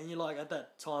 And you're like, at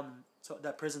that time,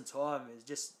 that present time, is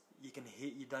just, you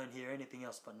don't hear anything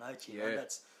else but nature.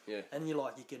 And you're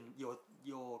like,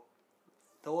 your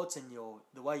thoughts and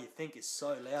the way you think is so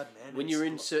loud, man. When you're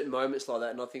in certain moments like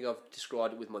that, and I think I've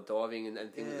described it with my diving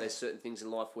and think that there's certain things in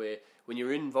life where when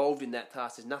you're involved in that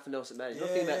task, there's nothing else that matters. You're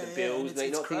not thinking about the bills,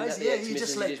 you're not thinking about the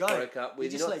ex-missus you just broke up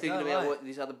with, you're not thinking about what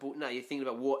these other... No, you're thinking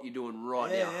about what you're doing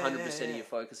right now. 100% of your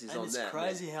focus is on that. It's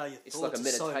crazy how your thoughts like a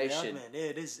meditation. Are so loud, man. Yeah,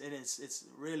 it is, and it's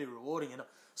really rewarding. And I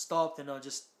stopped and I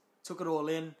just took it all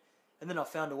in. And then I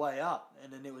found a way up,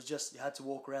 and then it was just, you had to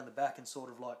walk around the back and sort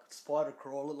of like spider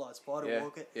crawl it, like spider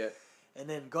walk it. Yeah. And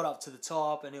then got up to the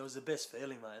top, and it was the best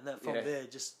feeling, mate. And that from there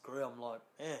it just grew. I'm like,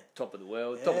 man. Top of the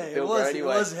world, top of the Pilbara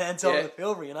anyway. It was hand top of the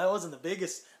Pilbara, It wasn't the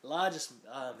biggest, largest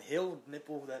hill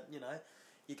nipple that,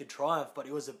 you could triumph, but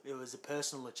it was a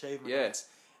personal achievement. Yeah.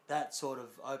 That sort of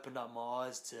opened up my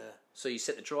eyes to... So you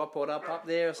set the tripod up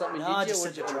there or something? No, I just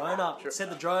set the drone up. Set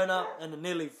the drone up, and it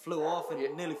nearly flew off, and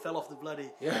it nearly fell off the bloody...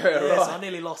 So I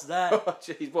nearly lost that. Oh,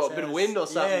 jeez, what, a bit of wind or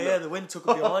something? Yeah, the wind took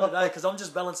it behind it, because I'm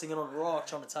just balancing it on a rock,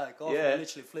 trying to take off, and it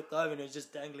literally flipped over, and it was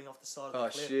just dangling off the side of the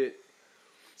cliff. Oh, shit.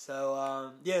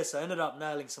 So, so I ended up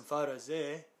nailing some photos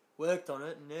there, worked on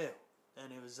it,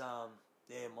 and it was,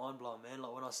 mind-blowing, man.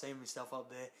 Like, when I seen myself up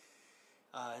there,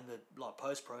 in the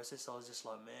post process, I was just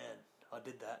like, man, I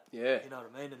did that. Yeah. You know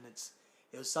what I mean? And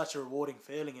it was such a rewarding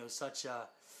feeling. It was such a,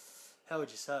 how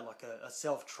would you say it, like a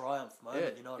self-triumph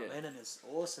moment, you know what I mean? And it's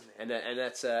awesome, man. And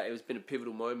that's, it's been a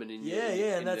pivotal moment in your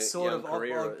and that's sort of,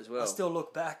 career as well. I still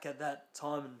look back at that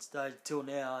time and stage till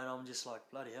now, and I'm just like,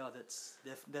 bloody hell, that's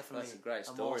definitely That's a great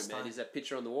story, man. Is that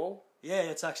picture on the wall? Yeah,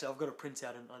 it's actually, I've got a print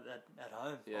out at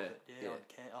home of it.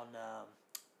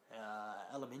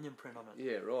 aluminium print on it.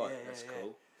 Yeah, right. Yeah, That's yeah,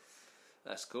 cool.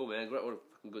 That's cool, man. Great, what a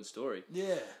fucking good story.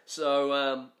 Yeah.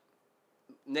 So,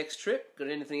 next trip, got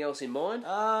anything else in mind?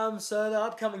 So the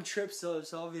upcoming trips, so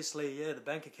obviously, the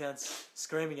bank account's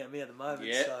screaming at me at the moment.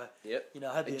 Yeah. So, Yep.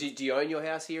 I had the... Do you own your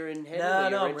house here in Henley?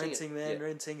 No, I'm renting, man,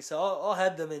 renting. So I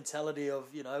had the mentality of,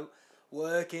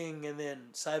 working and then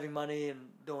saving money and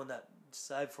doing that,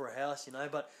 save for a house,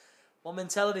 but my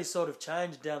mentality sort of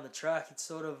changed down the track. It's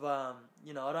sort of, I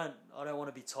don't want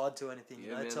to be tied to anything,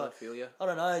 Man, so, I feel you. I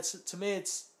don't know, to me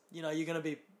it's, you're going to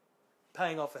be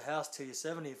paying off a house till you're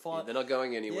 70. They're not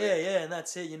going anywhere. Yeah, and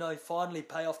that's it. Finally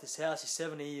pay off this house. You're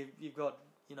 70. You've got,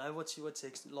 what's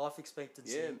life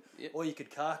expectancy? Yeah. Or you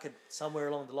could cark it somewhere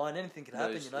along the line. Anything could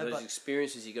happen. Those but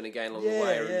experiences you're going to gain along the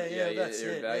way. That's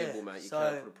they're it, invaluable, mate. You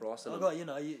can't put a price on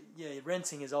them.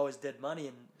 Renting is always dead money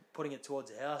and putting it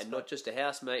towards a house. And not just a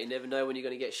house, mate. You never know when you're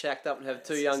going to get shacked up and have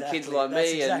two That's young kids like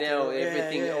me, and now right.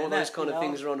 everything, all and those that, kind of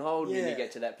things are on hold when yeah. you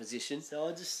get to that position.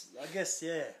 So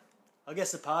I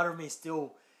guess a part of me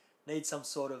still needs some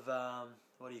sort of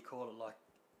like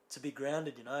to be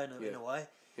grounded, in a way.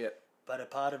 Yeah. But a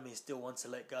part of me still wants to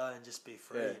let go and just be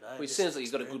free, Well, it sounds like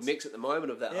you've got a good mix at the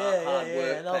moment of that hard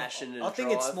work, and passion, and I think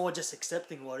drive. it's more just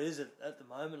accepting what is at the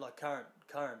moment. Like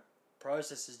current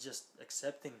process is just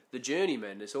accepting the journey,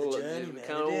 man. It's all. Journey, we man.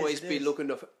 can't always be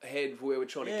looking ahead for where we're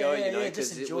trying to go,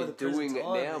 because we're doing it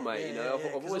now, mate. I've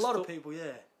always a lot of people,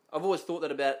 I've always thought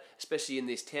that about, especially in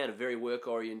this town, a very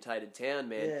work-orientated town,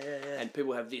 man. And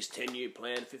people have this 10-year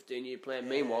plan, 15-year plan.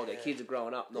 Meanwhile, their kids are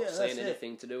growing up, not seeing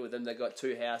anything to do with them. They've got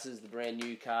 2 houses, the brand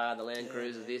new car, the Land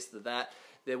Cruiser, this, the that.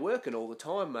 They're working all the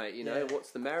time, mate.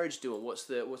 What's the marriage doing? What's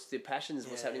their passions?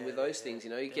 What's happening with those things?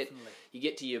 You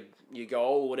get to your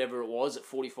goal, whatever it was, at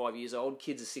 45 years old.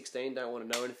 Kids are 16, don't want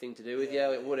to know anything to do with you.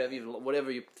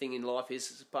 Whatever your thing in life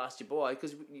is passed you by,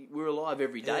 because we're alive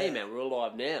every day, man. We're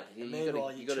alive now.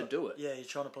 You got to do it. Yeah, you're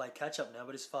trying to play catch up now,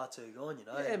 but it's far too gone.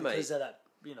 Yeah, mate. Because of that,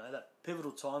 that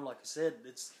pivotal time, like I said,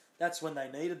 that's when they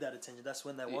needed that attention. That's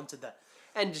when they wanted that.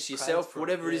 And just yourself,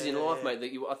 whatever it is in life, mate.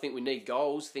 I think we need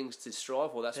goals, things to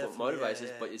strive for. That's what motivates us.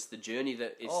 But it's the journey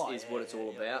that is what it's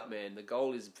all about, man. The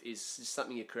goal is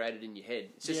something you created in your head.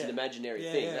 It's just an imaginary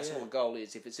thing. That's what a goal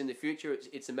is. If it's in the future,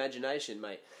 it's imagination,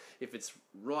 mate. If it's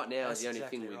right now, it's the only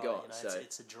thing we got. So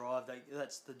it's a drive.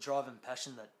 That's the drive and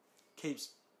passion that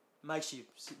makes you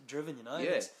driven.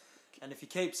 Yeah. And if you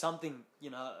keep something,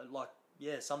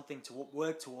 something to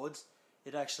work towards,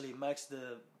 it actually makes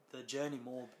the journey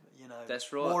more,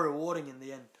 that's right, more rewarding in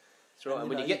the end. That's right. And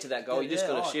when you get to that goal, you're just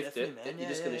going to shift it. Man. You're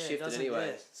just going to shift it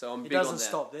anyway. So I'm big on that. It doesn't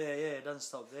stop there. Yeah, it doesn't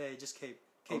stop there. You just keep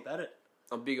at it.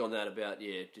 I'm big on that about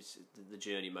just the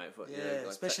journey, mate.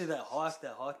 Especially that hike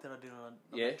that I did on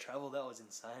that travel. That was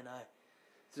insane, eh?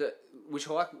 So, which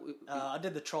hike? I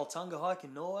did the Trolltunga hike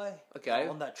in Norway. Okay.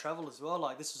 On that travel as well.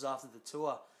 Like, this was after the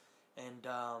tour, and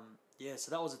so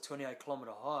that was a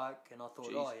 28-kilometer hike, and I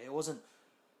thought,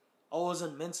 I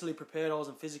wasn't mentally prepared. I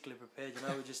wasn't physically prepared.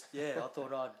 We just I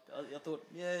thought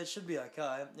it should be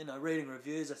okay. Reading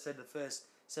reviews, I said the first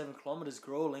 7 kilometers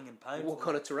grueling and painful. What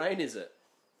kind of terrain is it?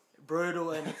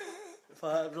 Brutal and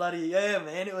bloody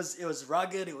man. It was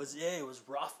rugged. It was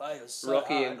rough. It was so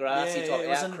rocky hard. and grassy type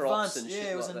outcrops and shit.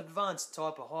 It was an advanced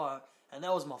type of hike, and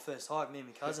that was my first hike. Me and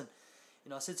my cousin.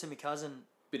 I said to my cousin,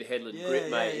 bit of headland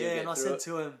grip, mate. And I said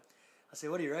to him,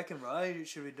 "What do you reckon, bro?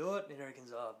 Should we do it?" And he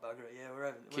reckons, "Oh, bugger it. Yeah,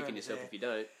 we're kicking yourself there. If you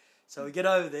don't." So we get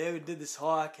over there. We did this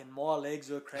hike, and my legs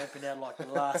were cramping out like the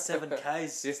last 7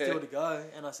 k's still to go.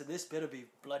 And I said, "This better be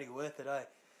bloody worth it, eh?"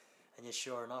 And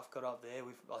sure enough, got up there.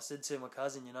 I said to my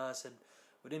cousin, I said,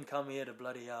 "We didn't come here to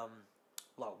bloody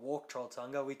walk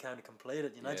Trolltunga. We came to complete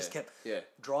it. Just kept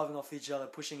driving off each other,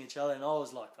 pushing each other." And I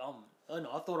was like,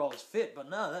 I thought I was fit, but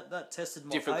no, that tested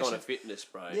my different patience. kind of fitness,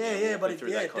 bro. But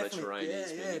through that kind of terrain,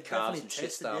 your calves and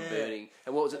shit start burning.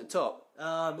 And what was at the top?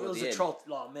 It was a troll.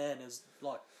 Like, man, it was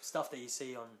like stuff that you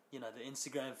see on the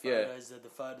Instagram photos,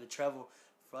 the travel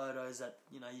photos that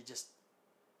you just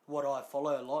what I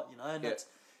follow a lot, and that's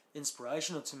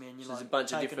inspirational to me. And there's a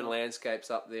bunch of different landscapes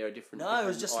up there, different. No, it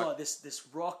was just like this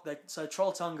rock. So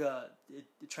Trolltunga it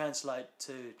translates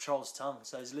to Troll's Tongue.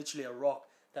 So it's literally a rock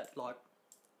that like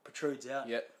protrudes out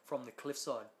from the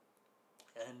cliffside,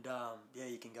 and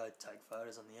you can go take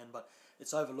photos on the end, but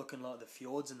it's overlooking like the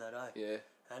fjords and that,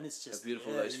 and it's just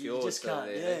beautiful. Those fjords, you just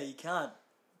can't,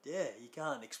 you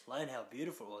can't explain how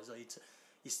beautiful it was. Like,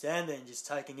 you stand there and just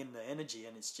taking in the energy,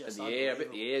 and it's just and the air. I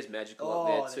bet the air's magical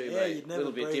up there too, mate. A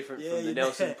little bit different from the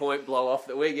Nelson never, Point blow off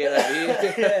that we get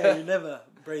over here. You never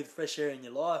breathe fresh air in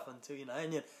your life until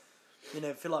and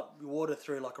you feel like water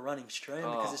through like a running stream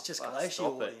because it's just glacier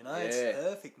water. It's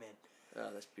perfect, man. Oh,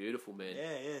 that's beautiful, man.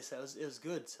 Yeah. So it was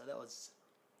good. So that was,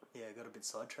 I got a bit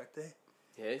sidetracked there.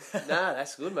 Yeah, nah,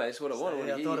 that's good, mate. That's what I want.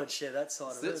 So, I thought I'd share that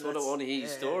side of it. That's what I want to hear your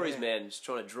stories, man. Just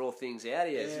trying to draw things out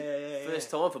of you. First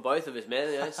time for both of us,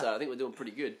 man. So I think we're doing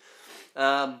pretty good.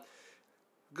 Got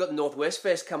the Northwest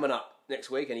Fest coming up next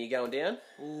week, and are you going down?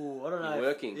 Ooh, I don't know. You're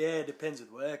working? Yeah, it depends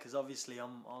with work, because obviously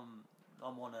I'm on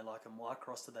a mic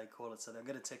roster, they call it, so they'll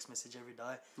get a text message every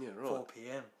day, 4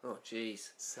 p.m. Oh,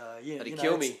 jeez. So yeah, that'd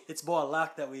kill me. It's by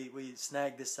luck that we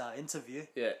snagged this interview.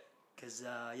 Yeah. Because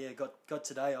got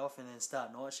today off and then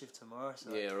start night shift tomorrow.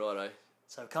 So, yeah, righto.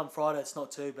 So come Friday, it's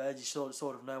not too bad. You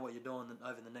sort of know what you're doing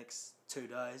over the next 2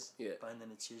 days. Yeah. And then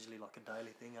it's usually like a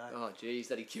daily thing. Oh, jeez,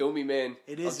 that'd kill me, man.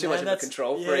 It is, I'm too much of a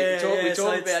control freak. We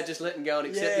talk about just letting go and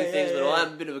accepting things, but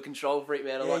I'm a bit of a control freak,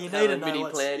 man. I like having a mini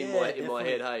plan in my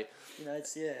head. Hey,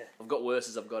 I've got worse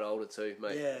as I've got older too,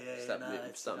 mate.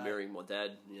 Start mirroring my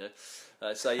dad.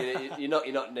 So you're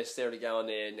not necessarily going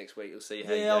there next week. You'll see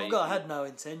how you go. I had no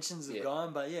intentions of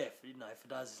going, but if it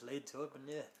does lead to it,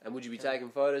 then And would you be taking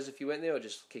photos if you went there, or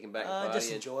just kicking back and partying?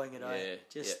 Just enjoying it.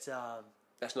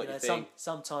 That's not your thing.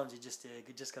 Sometimes you just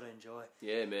got to enjoy.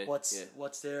 Yeah, man.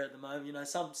 What's there at the moment?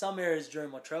 Some areas during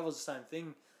my travels, the same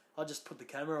thing. I just put the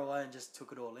camera away and just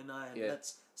took it all in there, and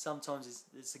that's sometimes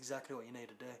it's exactly what you need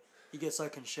to do. You get so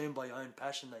consumed by your own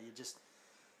passion that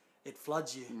it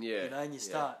floods you. And you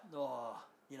start,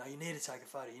 you need to take a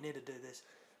photo, you need to do this,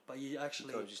 but you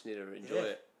actually sometimes you just need to enjoy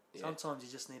it. Yeah. Sometimes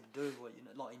you just need to do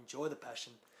what enjoy the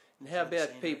passion. And how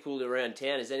about people around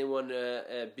town? Is anyone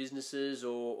businesses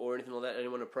or anything like that?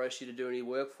 Anyone approach you to do any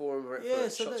work for them?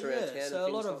 Shops around town. So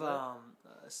a lot of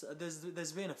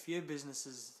there's been a few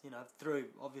businesses, through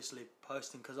obviously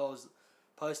posting, because I was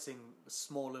posting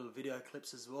small little video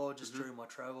clips as well, just during my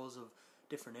travels of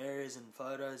different areas and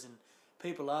photos, and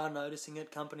people are noticing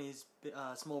it. Companies,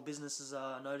 small businesses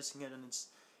are noticing it, and it's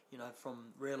from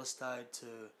real estate to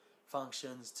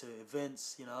functions to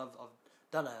events. I've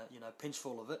done a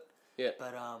pinchful of it. Yeah.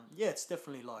 But it's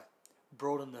definitely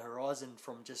broadened the horizon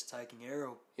from just taking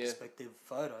aerial perspective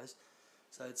photos.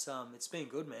 So it's been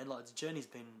good, man. The journey's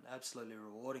been absolutely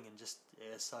rewarding and just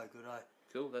so good.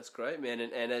 Cool, that's great, man.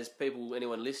 And as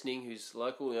anyone listening who's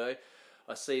local,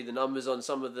 I see the numbers on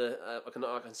some of the.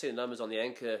 I can see the numbers on the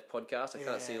Anchor podcast. I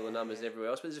can't see all the numbers everywhere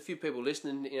else, but there's a few people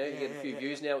listening. You get a few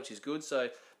views now, which is good. So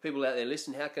people out there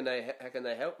listening, how can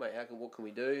they help, mate? What can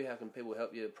we do? How can people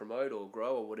help you promote or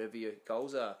grow or whatever your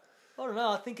goals are? I don't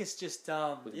know. I think it's just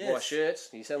with white shirts.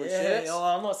 Are you selling shirts?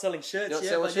 I'm not selling shirts. You're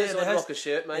not selling shirts. I'd rock a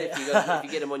shirt, mate. If you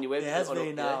get them on your website,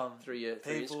 through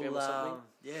Instagram or something.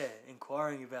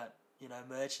 Inquiring about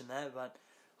merch and that, but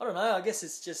I don't know. I guess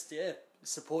it's just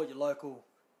support your local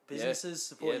businesses,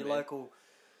 support your local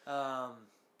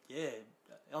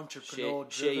entrepreneur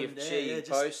share your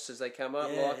posts as they come up,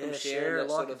 like them, share them,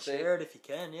 that sort of thing. Share it if you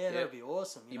can. That'd be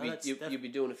awesome. You'll be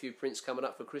doing a few prints coming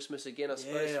up for Christmas again, I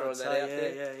suppose. Throwing that out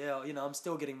there. Yeah. I'm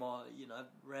still getting my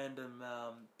random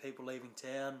people leaving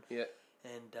town. Yeah.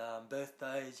 And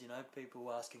birthdays.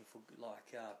 People asking for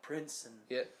prints and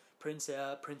print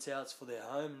outs for their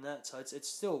home and that. So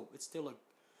it's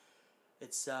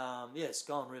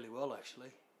going really well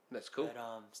actually. That's cool.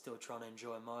 But still trying to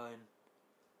enjoy my own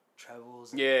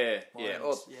travels.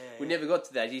 We never got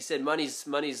to that. You said money's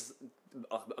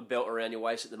a belt around your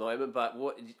waist at the moment, but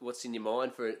what's in your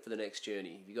mind for the next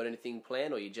journey? Have you got anything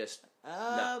planned, or you just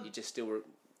you're just still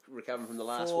recovering from the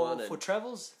last one? For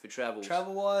travels? For travels.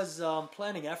 Travel-wise,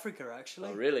 planning Africa actually.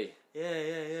 Oh, really?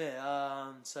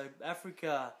 Yeah. So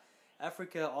Africa,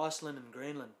 Iceland, and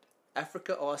Greenland.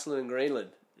 Africa, Iceland, and Greenland.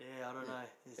 Yeah, I don't know.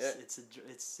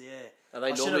 It's Are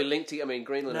they normally linked together? I mean,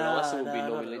 Greenland and Iceland would be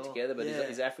normally linked together, but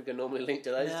is Africa normally linked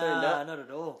to those two? No, not at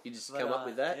all. You just come up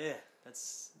with that? Yeah,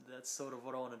 that's sort of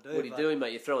what I want to do. What are you doing,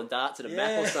 mate? You're throwing darts at a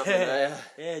map or something?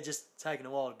 Yeah, just taking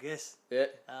a wild guess. Yeah.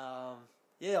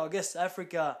 I guess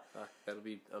Africa. That'll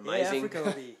be amazing. Yeah, Africa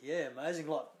will be amazing.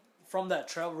 From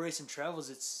that recent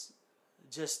travels, it's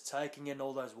just taking in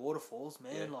all those waterfalls,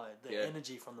 man. The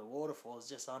energy from the waterfalls is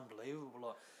just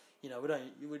unbelievable.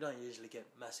 We don't usually get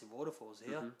massive waterfalls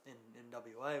here in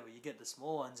WA, but you get the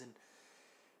small ones,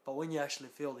 but when you actually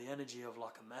feel the energy of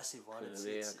a massive one, I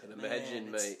can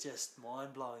imagine, mate. It's just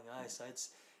mind blowing, So it's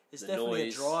the definitely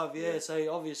noise, a drive,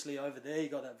 So obviously over there you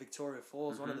got that Victoria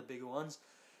Falls, one of the bigger ones.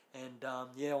 And I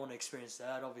want to experience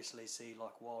that. Obviously, see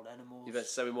wild animals.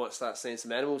 So we might start seeing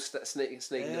some animals sneak into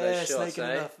those shots,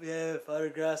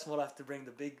 photographs. We'll have to bring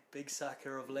the big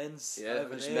sucker of lens.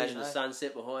 Over just there, imagine the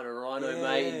sunset behind a rhino,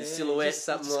 mate, in the silhouette,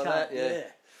 something like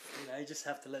that. You just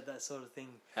have to let that sort of thing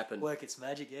happen. Work its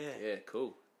magic. Yeah,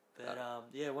 cool.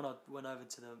 But when I went over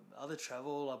to the other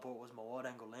travel, all I bought was my wide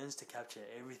angle lens to capture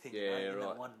everything in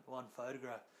that one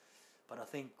photograph. But I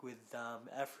think with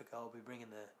Africa, I'll be bringing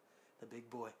the big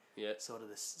boy, sort of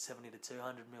the 70 to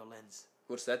 200 mil lens.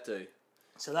 What's that do?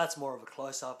 So that's more of a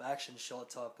close-up action shot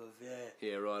type of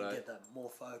Yeah, right. You get that more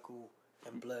focal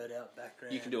and blurred out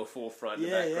background. You can do a forefront, and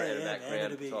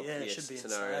background, man, top, it should be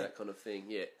scenario, insane. that kind of thing.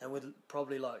 Yeah. And with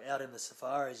probably like out in the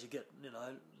safaris, you get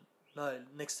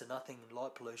next to nothing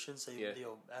light pollution, so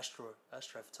your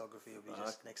astrophotography will be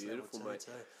just next level too.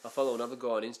 I follow another guy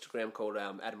on Instagram called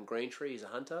Adam Greentree. He's a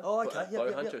hunter. Oh, okay.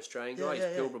 Bow hunter, Australian guy. He's a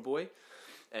Pilbara boy.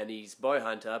 And he's bow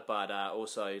hunter, but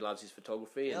also he loves his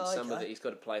photography. And he's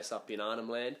got a place up in Arnhem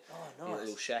Land, in a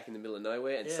little shack in the middle of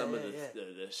nowhere. And some of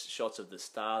the shots of the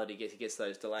star that he gets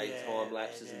those delayed time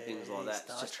lapses and things like that.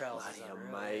 It's just bloody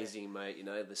amazing, mate. You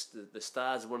know, the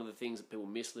stars are one of the things that people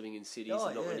miss living in cities.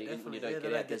 And not when you don't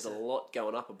get out. There's a lot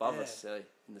going up above us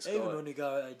in the sky. Even when you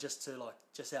go just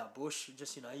out bush, you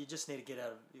just need to get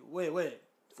out of. We're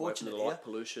fortunate the light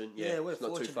pollution. Yeah, we're it's not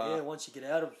fortunate. too far. Yeah, once you get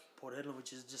out of Port Hedland,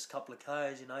 which is just a couple of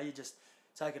k's, you just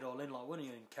take it all in. Like when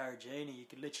you're in Carragini, you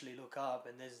can literally look up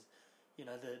and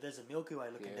there's a Milky Way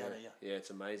looking down at you. Yeah, it's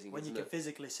amazing. When you can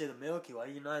physically see the Milky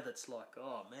Way, that's like,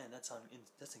 oh man,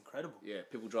 that's incredible. Yeah,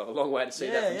 people drive a long way to see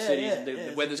that from cities, and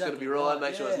the weather's got to be right.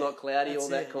 Make sure it's not cloudy, all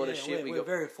that kind of shit. We're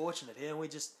very fortunate here,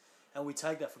 and we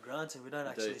take that for granted. We don't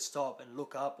actually stop and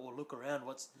look up or look around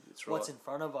what's in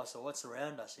front of us or what's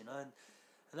around us,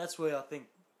 and that's where I think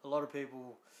a lot of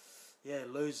people,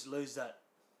 lose that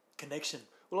connection.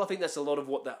 Well, I think that's a lot of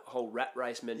what that whole rat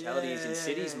race mentality is in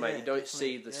cities, mate. You don't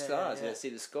see the stars, you don't see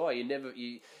the sky.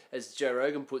 As Joe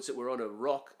Rogan puts it, we're on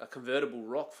a convertible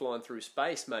rock flying through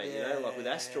space, mate. Like with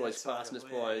asteroids passing us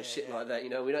by and shit like that.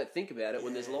 We don't think about it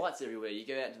when there's lights everywhere. You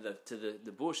go out to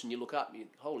the bush and you look up and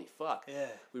holy fuck,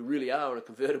 we really are on a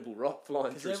convertible rock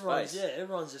flying through space.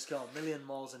 Everyone's just going a million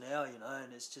miles an hour,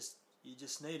 and it's just you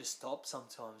just need to stop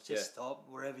sometimes. Just stop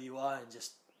wherever you are and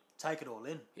just take it all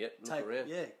in. Look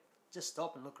around. Just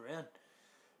stop and look around.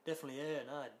 Definitely,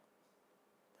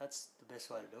 that's the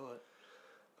best way to do it.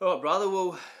 All right, brother.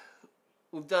 Well,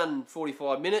 we've done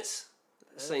 45 minutes.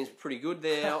 Seems pretty good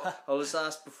there. I'll just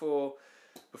ask before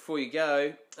you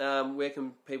go, where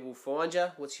can people find you?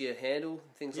 What's your handle?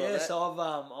 Things like that. Yeah, so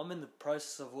I'm in the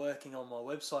process of working on my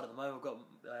website at the moment. I've got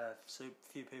a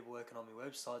few people working on my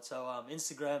website. So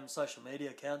Instagram, social media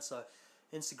accounts. So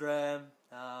Instagram,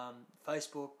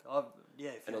 Facebook.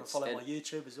 If you want to follow my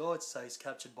YouTube as well, it's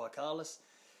Captured by Carlos.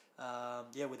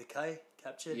 With a K,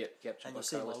 Captured. Yeah, Captured and by you'll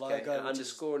see Carlos. my logo.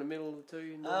 Underscore in the middle of the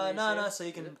two? No. So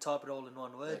you can type it all in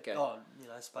one word. Okay.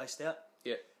 Spaced out.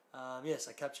 Yeah.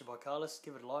 So Captured by Carlos.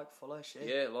 Give it a like, follow, share.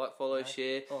 Yeah, like, follow,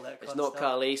 share. All that kind it's of not stuff.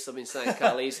 Carlis. I've been saying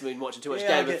Carlis. I've been watching too much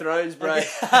Game of Thrones, bro.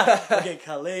 I get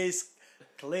Carlis.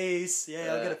 I'll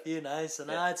get a few names. So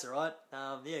no, it's alright.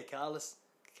 Carlos.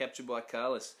 Captured by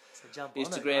Carlos. So jump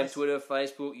Instagram, on it, Twitter,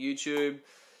 Facebook, YouTube.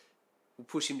 We'll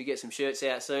push him to get some shirts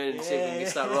out soon and see if we can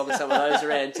start rocking some of those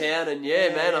around town. And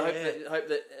man, I hope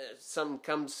that something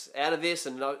comes out of this.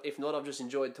 And if not, I've just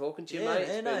enjoyed talking to you, mate.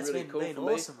 It's been really cool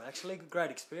for awesome, actually. Great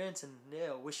experience, and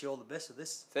I wish you all the best with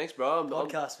this. Thanks, bro.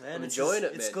 Podcast, man. I'm enjoying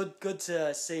it, man. It's good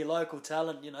to see local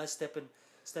talent,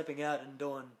 stepping out and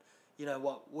doing,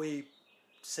 what we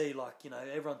see. Like,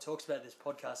 everyone talks about this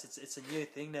podcast. It's a new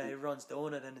thing now. Everyone's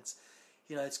doing it, and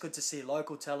it's good to see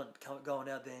local talent going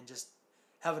out there and just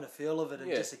having a feel of it and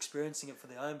just experiencing it for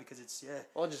their own, because it's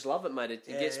I just love it, mate. It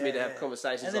gets me to have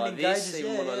conversations like this.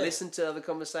 Even when I listen to other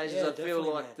conversations, I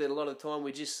feel like that a lot of the time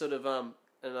we just sort of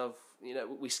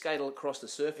we skate across the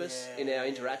surface in our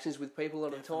interactions with people a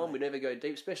lot of the time. We never go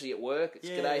deep, especially at work. It's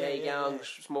g'day, how you going?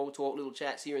 Small talk, little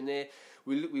chats here and there.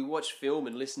 We watch film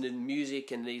and listen to music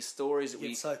and these stories that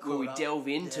we delve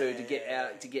into to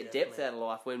get depth out of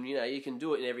life. When you can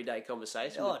do it in everyday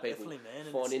conversation with people, man.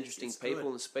 find interesting people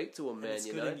and speak to them, and man. It's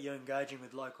good you're engaging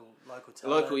with local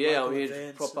talent, I'm here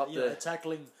events, to prop up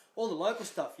tackling all the local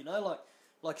stuff.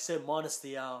 Like you said, minus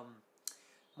the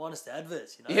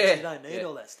adverts, you don't need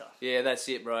all that stuff. Yeah, that's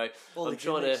it, bro. I'm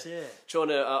trying to.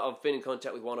 I've been in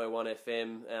contact with 101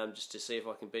 FM just to see if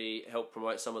I can help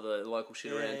promote some of the local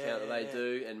shit around town that they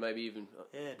do, and maybe even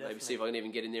see if I can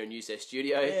even get in there and use their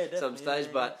studio some stage.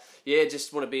 But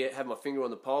just want to have my finger on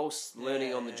the pulse,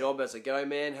 learning on the job as I go,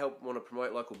 man. Want to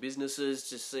promote local businesses,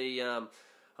 just see.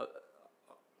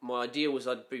 My idea was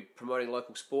I'd be promoting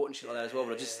local sport and shit like that as well,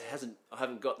 but I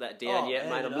haven't got that down yet,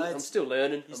 mate. I'm still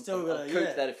learning. I've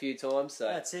cooped that a few times, so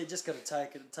that's it. Just got to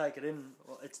take it in.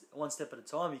 It's one step at a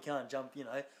time. You can't jump,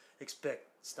 expect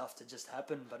stuff to just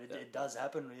happen, but it does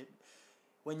happen.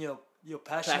 When you're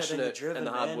passionate and you're driven, and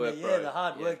the hard work, the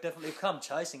hard work definitely come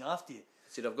chasing after you.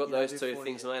 See, I've got you know, those two before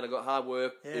things, you- mate. I've got hard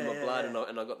work in my Yeah, blood, yeah.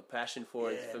 and I got the passion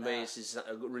for it. Yeah, For me, nah. it's just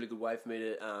a really good way for me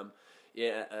to,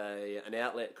 an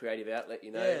outlet, creative outlet.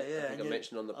 You know, Yeah, yeah. I think and I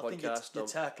mentioned on the I think podcast. you're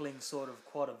tackling sort of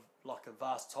quite a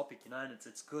vast topic, you know, and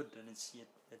it's good, and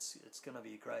it's going to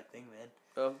be a great thing, man.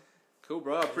 Oh, cool,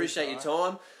 bro. I appreciate your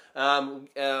time.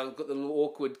 Got the little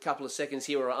awkward couple of seconds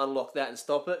here where I unlock that and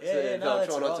stop it. Yeah, no, I'll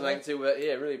that's try not right, to make it too. But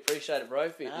yeah, really appreciate it, bro,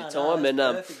 for your time. That's And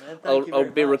perfect, man. Thank you I'll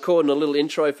very be much. recording a little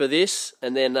intro for this,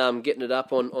 and then getting it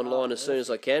up online as soon as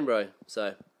I can, bro.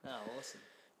 So. Oh, awesome.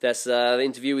 That's the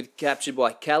interview captured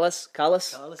by Carlos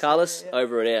yeah.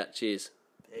 over and out. Cheers.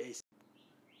 Peace.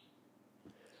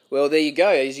 Well, there you go.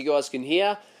 As you guys can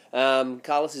hear,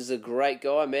 Carlos is a great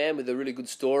guy, man, with a really good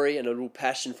story and a real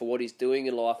passion for what he's doing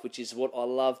in life, which is what I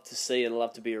love to see and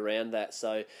love to be around that.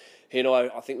 So, you know,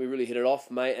 I think we really hit it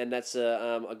off, mate, and that's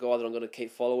a guy that I'm going to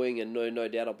keep following, and no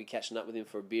doubt I'll be catching up with him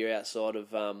for a beer outside of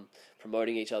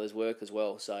promoting each other's work as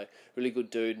well. So, really good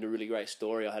dude and a really great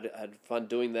story. I had fun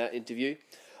doing that interview.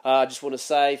 I just want to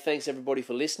say thanks everybody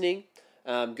for listening.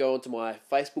 Go onto my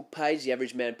Facebook page, The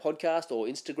Average Man Podcast, or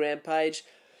Instagram page.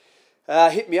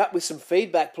 Hit me up with some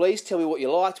feedback, please. Tell me what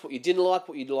you liked, what you didn't like,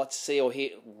 what you'd like to see or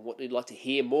hear, what you'd like to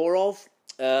hear more of.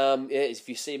 If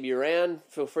you see me around,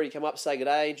 feel free to come up, say good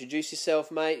day, introduce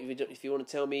yourself, mate. If you want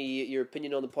to tell me your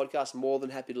opinion on the podcast, I'm more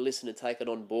than happy to listen and take it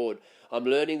on board. I'm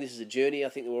learning. This is a journey. I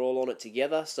think we're all on it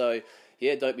together. So,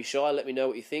 yeah, don't be shy. Let me know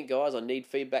what you think, guys. I need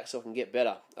feedback so I can get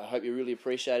better. I hope you really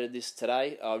appreciated this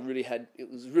today.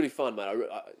 It was really fun, mate.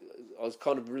 I was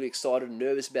kind of really excited and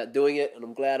nervous about doing it, and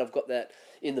I'm glad I've got that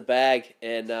in the bag,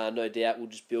 and no doubt we'll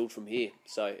just build from here.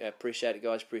 So, appreciate it,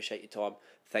 guys. Appreciate your time.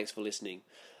 Thanks for listening.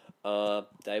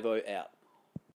 Davo out.